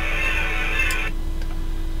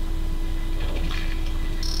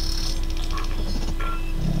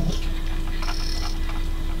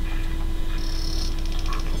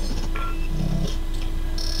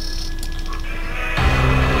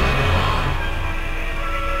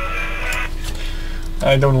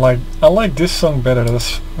 I like this song better.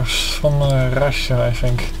 That's from Russia, I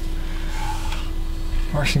think.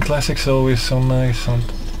 Russian classics are always so nice, and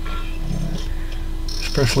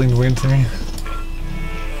especially in winter.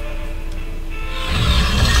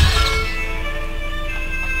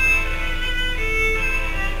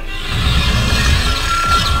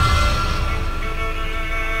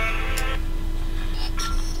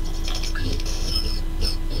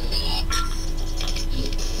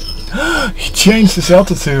 He changed his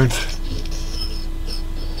altitude.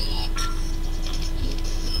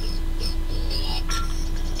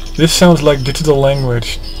 This sounds like digital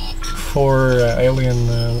language for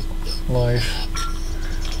alien life.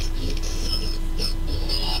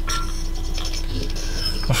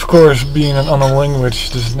 Of course, being on a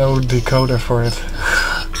language, there's no decoder for it.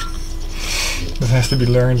 It has to be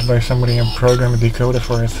learned by somebody and program a decoder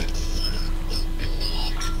for it.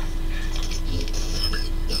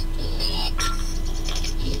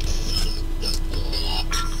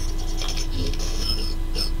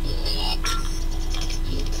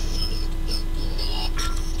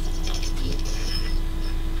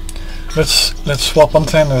 Let's swap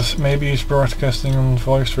antennas. Maybe he's broadcasting on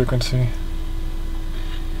voice frequency.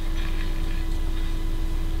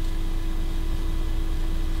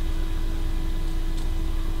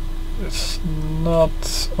 It's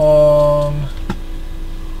not on.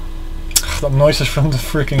 That noise is from the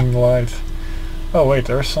freaking light. Oh wait,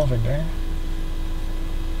 there's something there.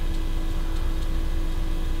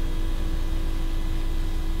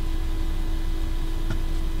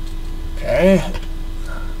 Okay.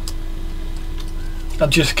 I'll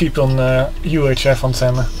just keep on UHF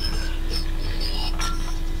antenna.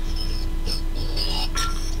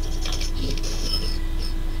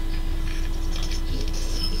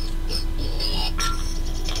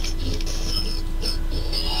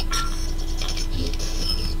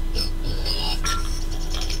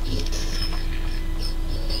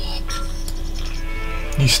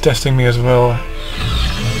 testing me as well.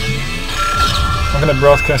 I'm gonna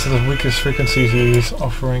broadcast at the weakest frequency he is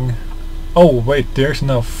offering. Oh wait, there's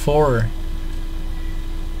now 4.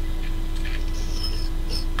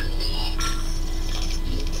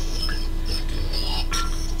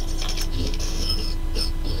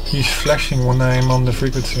 He's flashing when I'm on the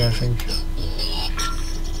frequency, I think.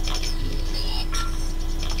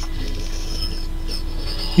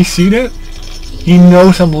 You see that? He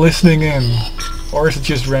knows I'm listening in. Or is it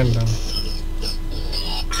just random?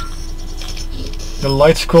 The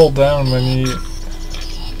lights scroll down when he...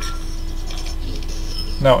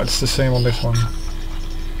 No, it's the same on this one.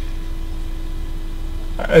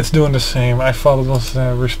 It's doing the same. I thought it was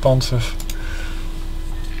responsive.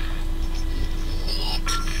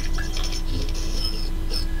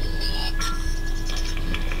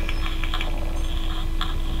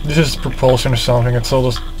 This is propulsion or something. It's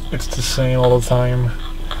all just, it's the same all the time.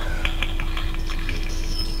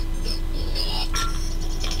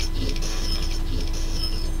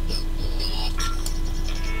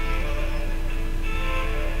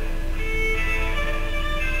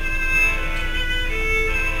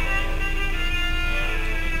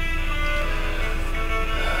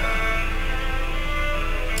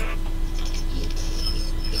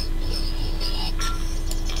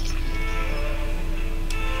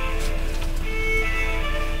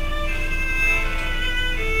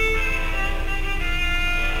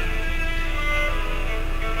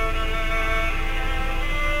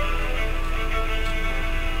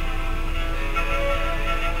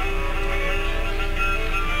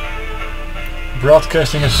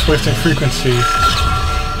 Broadcasting is swift in frequency.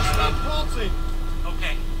 Stop pulsing!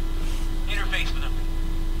 Okay. Interface with them.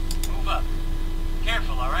 Move up.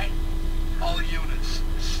 Careful, alright? All units,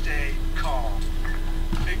 stay calm.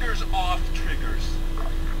 Fingers off triggers.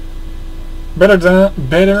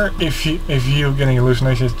 Better if you getting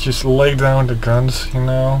hallucinations, just lay down the guns, you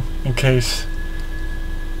know, in case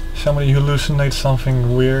somebody hallucinates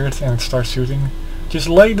something weird and starts shooting. Just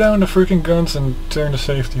lay down the freaking guns and turn the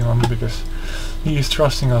safety on, because he is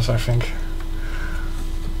trusting us, I think.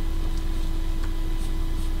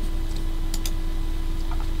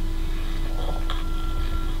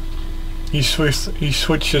 He switches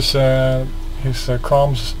his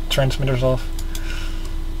comms transmitters off.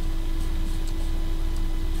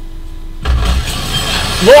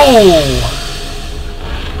 Whoa!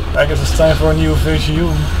 I guess it's time for a new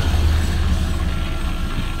vision.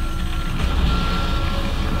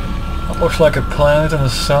 It looks like a planet and a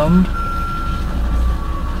sun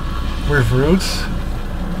with roots.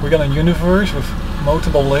 We got a universe with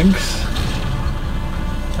multiple links.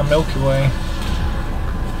 A Milky Way.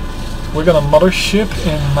 We got a mothership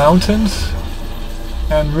in mountains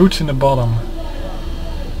and roots in the bottom.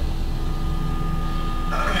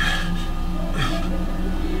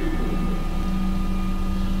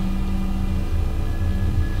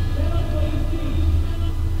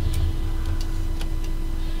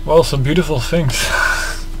 Well, some beautiful things.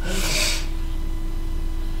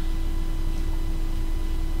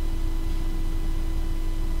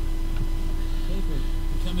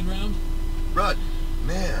 Rud,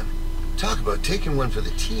 man, talk about taking one for the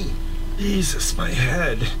team. Jesus, my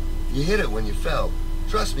head. You hit it when you fell.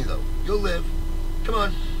 Trust me though, you'll live. Come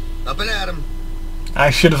on, up and at 'em. I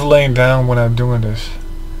should have lain down when I'm doing this.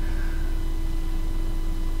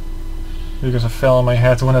 Because I fell on my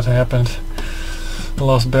head when it happened. I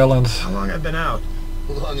lost balance. How long I've been out?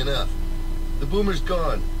 Long enough. The boomer's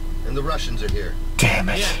gone, and the Russians are here. Damn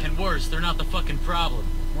it. Yeah, and worse, they're not the fucking problem.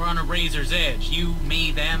 We're on a razor's edge. You,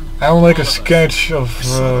 me, them. I will make a all of us. sketch of I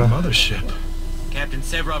saw the mothership. Captain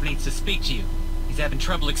Severov needs to speak to you. He's having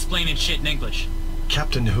trouble explaining shit in English.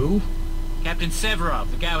 Captain who? Captain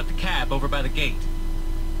Severov, the guy with the cab over by the gate.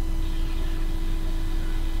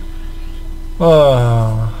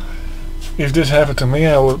 If this happened to me,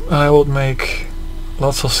 I would make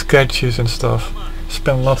lots of sketches and stuff.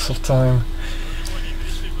 Spend lots of time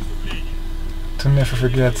to never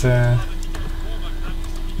forget the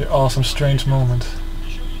awesome, strange moment.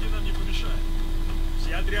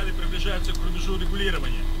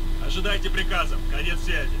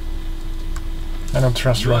 I don't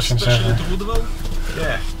trust Russians ever.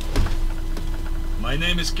 Yeah. My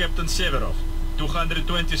name is Captain Severov,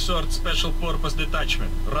 223rd Special Purpose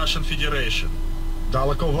Detachment, Russian Federation.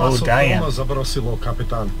 Далеко вас от damn. дома забросило,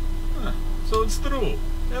 капитан. So it's true.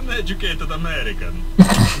 An educated American.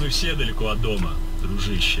 Мы все далеко от дома,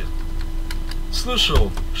 дружище.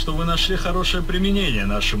 Слышал, что вы нашли хорошее применение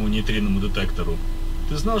нашему нейтринному детектору.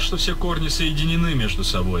 Ты знал, что все корни соединены между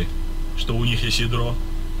собой? Что у них есть ядро?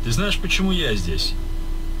 Ты знаешь, почему я здесь?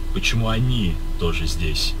 Почему они тоже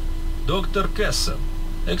здесь? Доктор Кесса,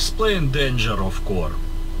 Explain danger of core.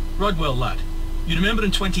 Rodwell, lad. You remember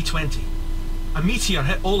in 2020? A meteor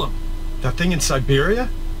hit Olam. That thing in Siberia?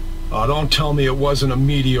 Oh, don't tell me it wasn't a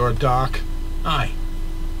meteor, Doc. Aye.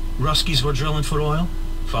 Ruskies were drilling for oil.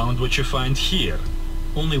 Found what you find here.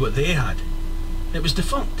 Only what they had. It was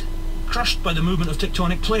defunct. Crushed by the movement of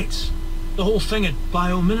tectonic plates. The whole thing had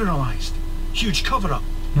biomineralized. Huge cover-up.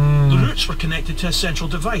 The roots were connected to a central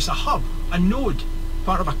device, a hub, a node,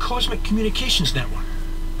 part of a cosmic communications network.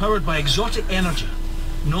 Powered by exotic energy.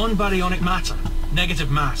 Non-baryonic matter. Negative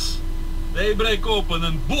mass. They break open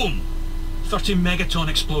and boom! 30 megaton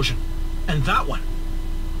explosion. And that one,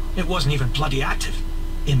 it wasn't even bloody active.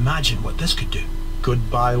 Imagine what this could do.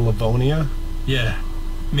 Goodbye, Livonia? Yeah,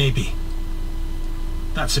 maybe.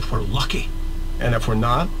 That's if we're lucky. And if we're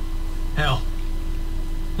not? Hell,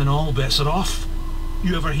 then all bets are off.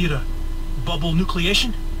 You ever hear of bubble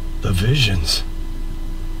nucleation? The visions.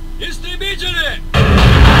 Истребители!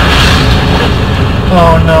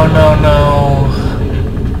 Oh no, no, no.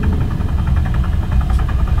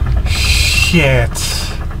 Shit.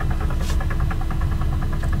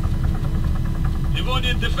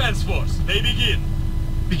 Livonian Defense Force, they begin.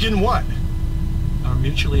 Begin what? Our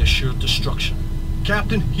mutually assured destruction.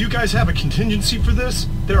 Captain, you guys have a contingency for this?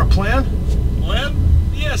 There a plan? Plan?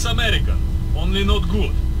 Yes, American. Only not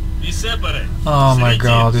good. Be separate. Oh my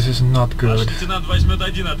god, this is not Наш good. лейтенант возьмет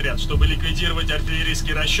один отряд, чтобы ликвидировать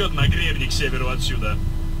артиллерийский расчет на гребне к северу отсюда.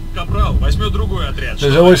 Капрал возьмет другой отряд.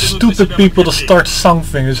 There's always stupid people to start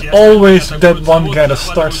something. There's always that one guy to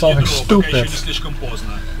start something stupid. Слишком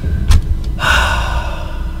поздно.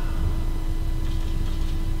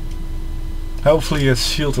 Hopefully his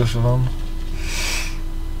shield is on.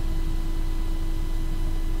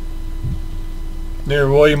 They're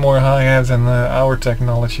way more high-end than our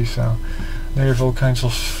technology, so they have all kinds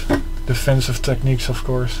of defensive techniques, of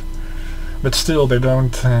course. But still, they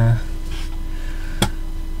don't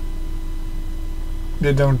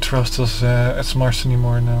trust us as much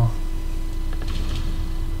anymore now.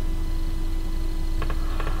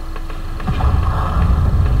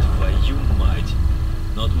 Твою мать.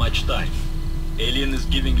 Not much time. Alien is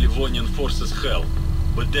giving Livonian forces hell,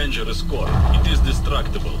 but danger is core. It is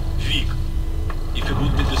destructible, weak. If it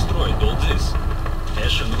would be destroyed, all this,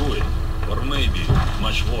 ash and ruin, or maybe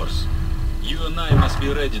much worse. You and I must be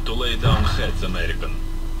ready to lay down heads, American.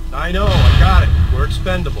 I know, I got it. We're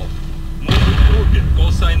expendable. Move with grouping,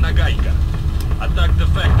 call sign Nagayka. Attack the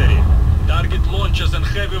factory. Target launchers and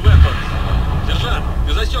heavy weapons. Сержант,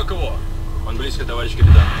 ты засек его? Он близко, товарищ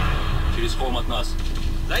капитан. Через холм от нас.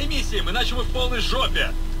 Займись им, иначе мы в полной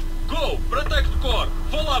жопе. Go, protect core,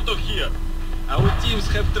 fall out of here. Our teams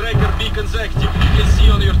have tracker beacons active. You can see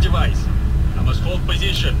on your device. I must hold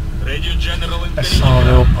position. Radio general in I saw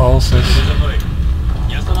little pulses.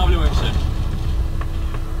 Не останавливаемся.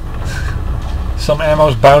 Some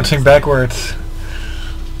ammo's bouncing backwards.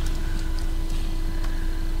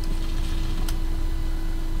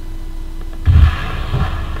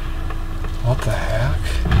 What the heck?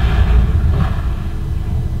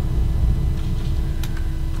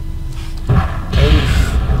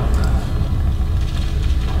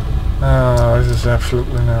 Oh, this is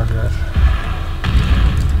absolutely no good.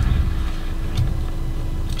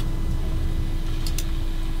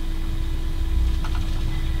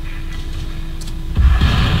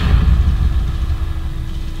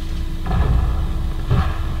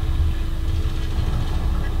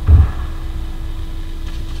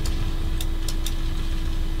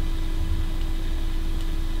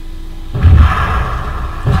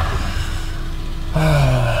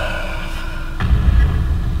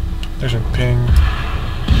 There's a ping.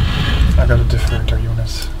 I got a diverter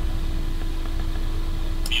unit.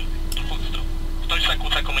 Ktoś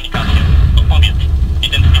zakłóca komunikację. Odpowiedź.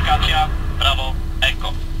 Identyfikacja. Prawo.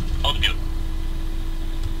 Eko. Odbiór.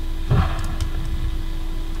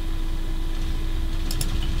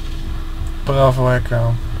 Bravo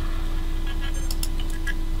Echo.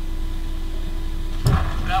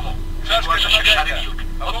 Brawo. Zgłasza się szeryf.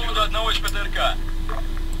 По поводу одного из ПТРК.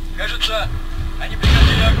 Кажется, они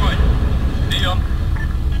прекратили огонь. Прием.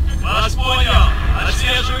 Вас понял!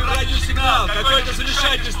 Отслеживаем радиосигнал! Какое-то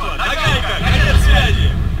замешательство! Нагайка! Конец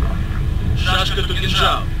связи! Шашка to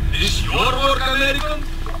кинжал. This your work, American?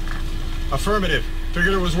 Affirmative.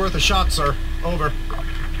 Figured it was worth a shot, sir. Over.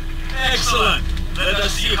 Excellent! Let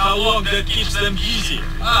us see how long that keeps them busy.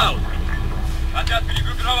 Out! Отряд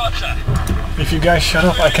перегруппироваться. If you guys shut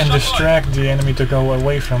up, I can distract the enemy to go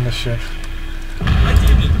away from the ship.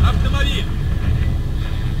 Противник! Автомобиль!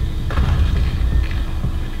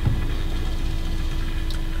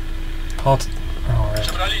 Hot. Alright.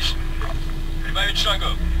 Собрались. Прибавить шагу.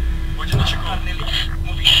 Будьте начеку.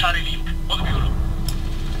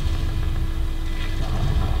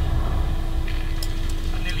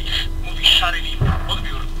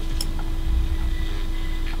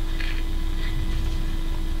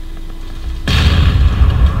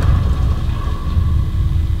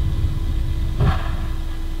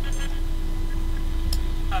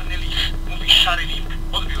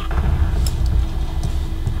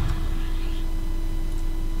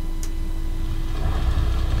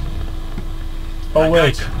 Oh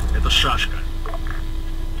wait. Это шашка.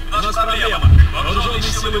 У нас проблема. Вооруженные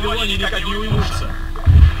силы Ливонии никак не уймутся.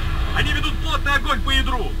 Они ведут плотный огонь по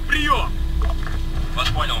ядру. Прием! Вас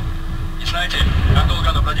понял. Не знаете, как долго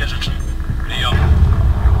оно продержится? Прием.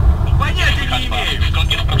 Понятия не имею.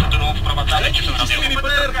 Займитесь своими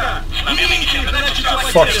ПТРК. Видите, иначе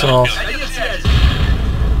все потеряно. off. Конец связи.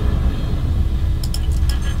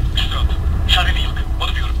 Шаревилк,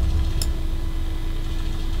 отбор.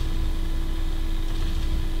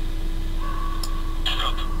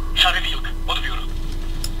 Шаревилк, отбор.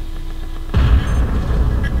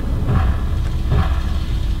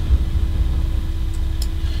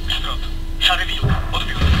 Шаревилк,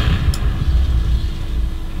 отбор.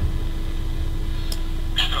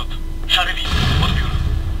 Шаревилк, отбор.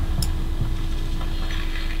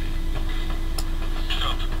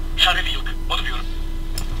 Шаревилк, отбор.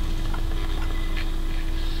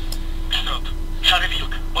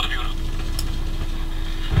 Шаревилк, отбор.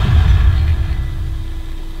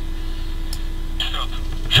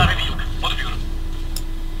 Шаревилк, отбор.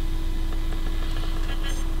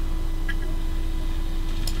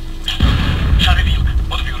 Шаревилк,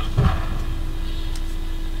 отбор.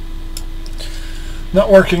 Not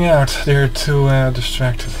working out. They're too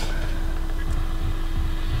distracted.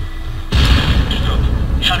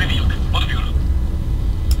 Шаревилк, отбор.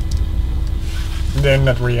 They're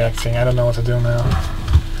not reacting. I don't know what to do now.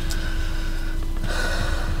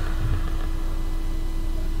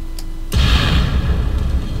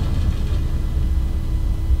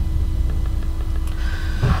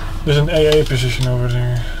 There's an AA position over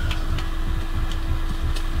there.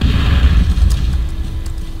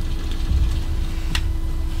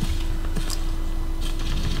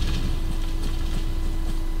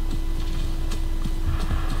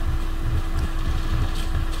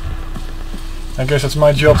 I guess it's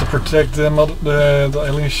my job to protect the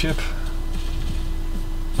alien ship.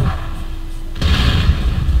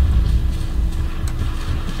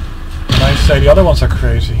 And I say the other ones are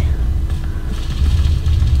crazy.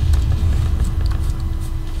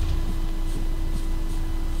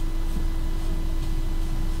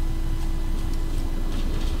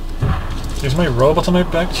 Is my robot on my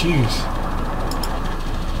back? Jeez.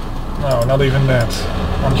 No, not even that.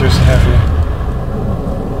 I'm just heavy.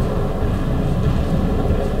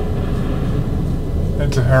 I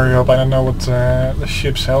need to hurry up. I don't know what the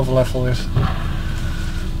ship's health level is.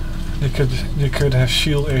 You could have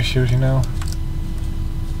shield issues, you know.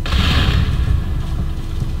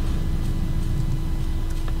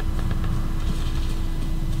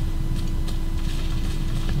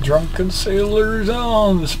 Drunken sailors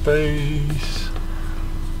on space.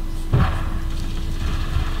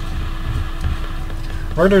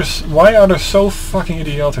 Why are they so fucking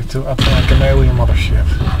idiotic to attack an alien mothership?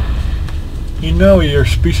 You know your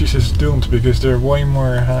species is doomed because they're way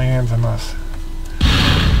more high-end than us.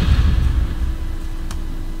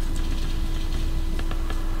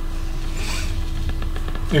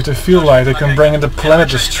 If they feel like they can bring in the planet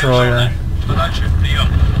destroyer.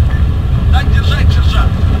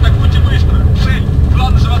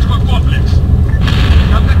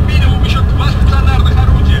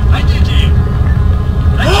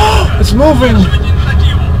 It's moving!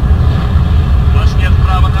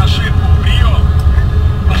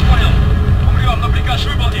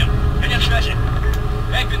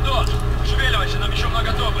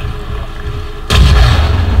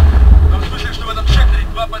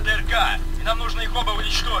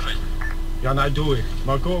 Я найду их.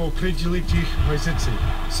 Могу определить их позиции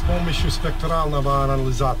с помощью спектрального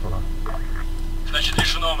анализатора. Значит,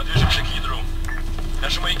 решено, мы движемся к ядру.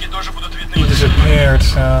 Наши маяки тоже будут видны. He disappeared,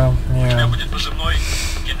 so У тебя yeah. будет позывной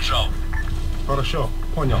кинжал. Хорошо,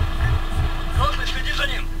 понял. Грозный, следи за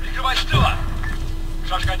ним. Прикрывай с тыла.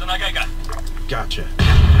 Шашка, это нагайка. Gotcha.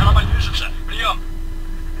 Корабль движется. Прием.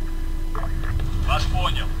 Вас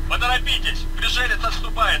понял. Поторопитесь. Пришелец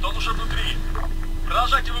отступает, он уже внутри.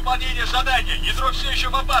 Продолжайте выполнение задания. Ядро все еще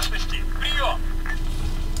в опасности. Прием.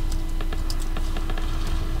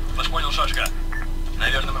 Вас понял, Шашка.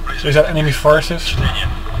 Наверное, мы произвели... Is that enemy forces?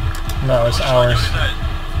 No, it's ours.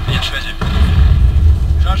 Нет связи.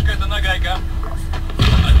 Шашка, это нагайка.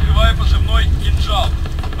 Открываю позывной кинжал.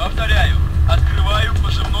 Повторяю. Открываю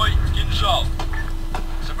позывной кинжал.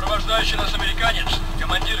 Сопровождающий нас американец,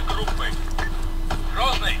 командир группы.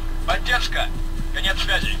 Грозный, поддержка. Конец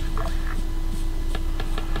связи.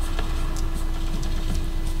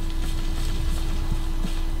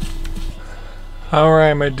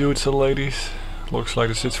 Alright, my dudes and ladies. Looks like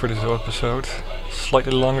this is for this episode.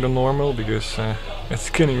 Slightly longer than normal because it's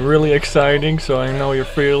getting really exciting, so I know your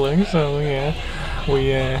feelings. So yeah,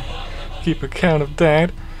 we keep account of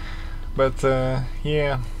that. But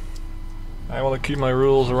yeah, I want to keep my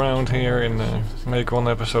rules around here and make one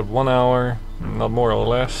episode 1 hour, not more or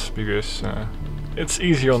less, because it's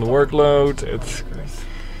easier on the workload. It's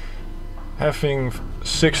having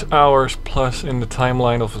 6 hours plus in the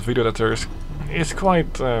timeline of a video editor is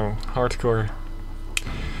quite hardcore.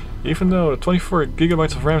 Even though the 24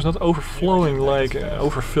 gigabytes of RAM is not overflowing like an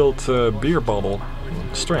overfilled beer bottle.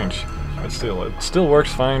 Strange. But still, it still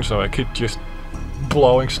works fine, so I keep just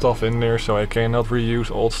blowing stuff in there so I cannot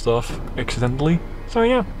reuse old stuff accidentally. So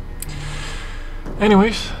yeah.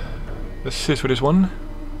 Anyways, that's it for this one.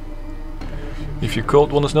 If your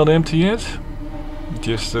cold one is not empty yet,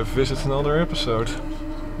 just visit another episode.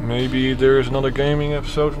 Maybe there's another gaming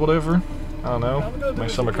episode, whatever. I don't know. My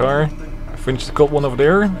summer car. I finished the cold one over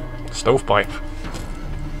there. Stovepipe.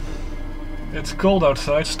 It's cold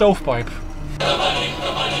outside. Stovepipe.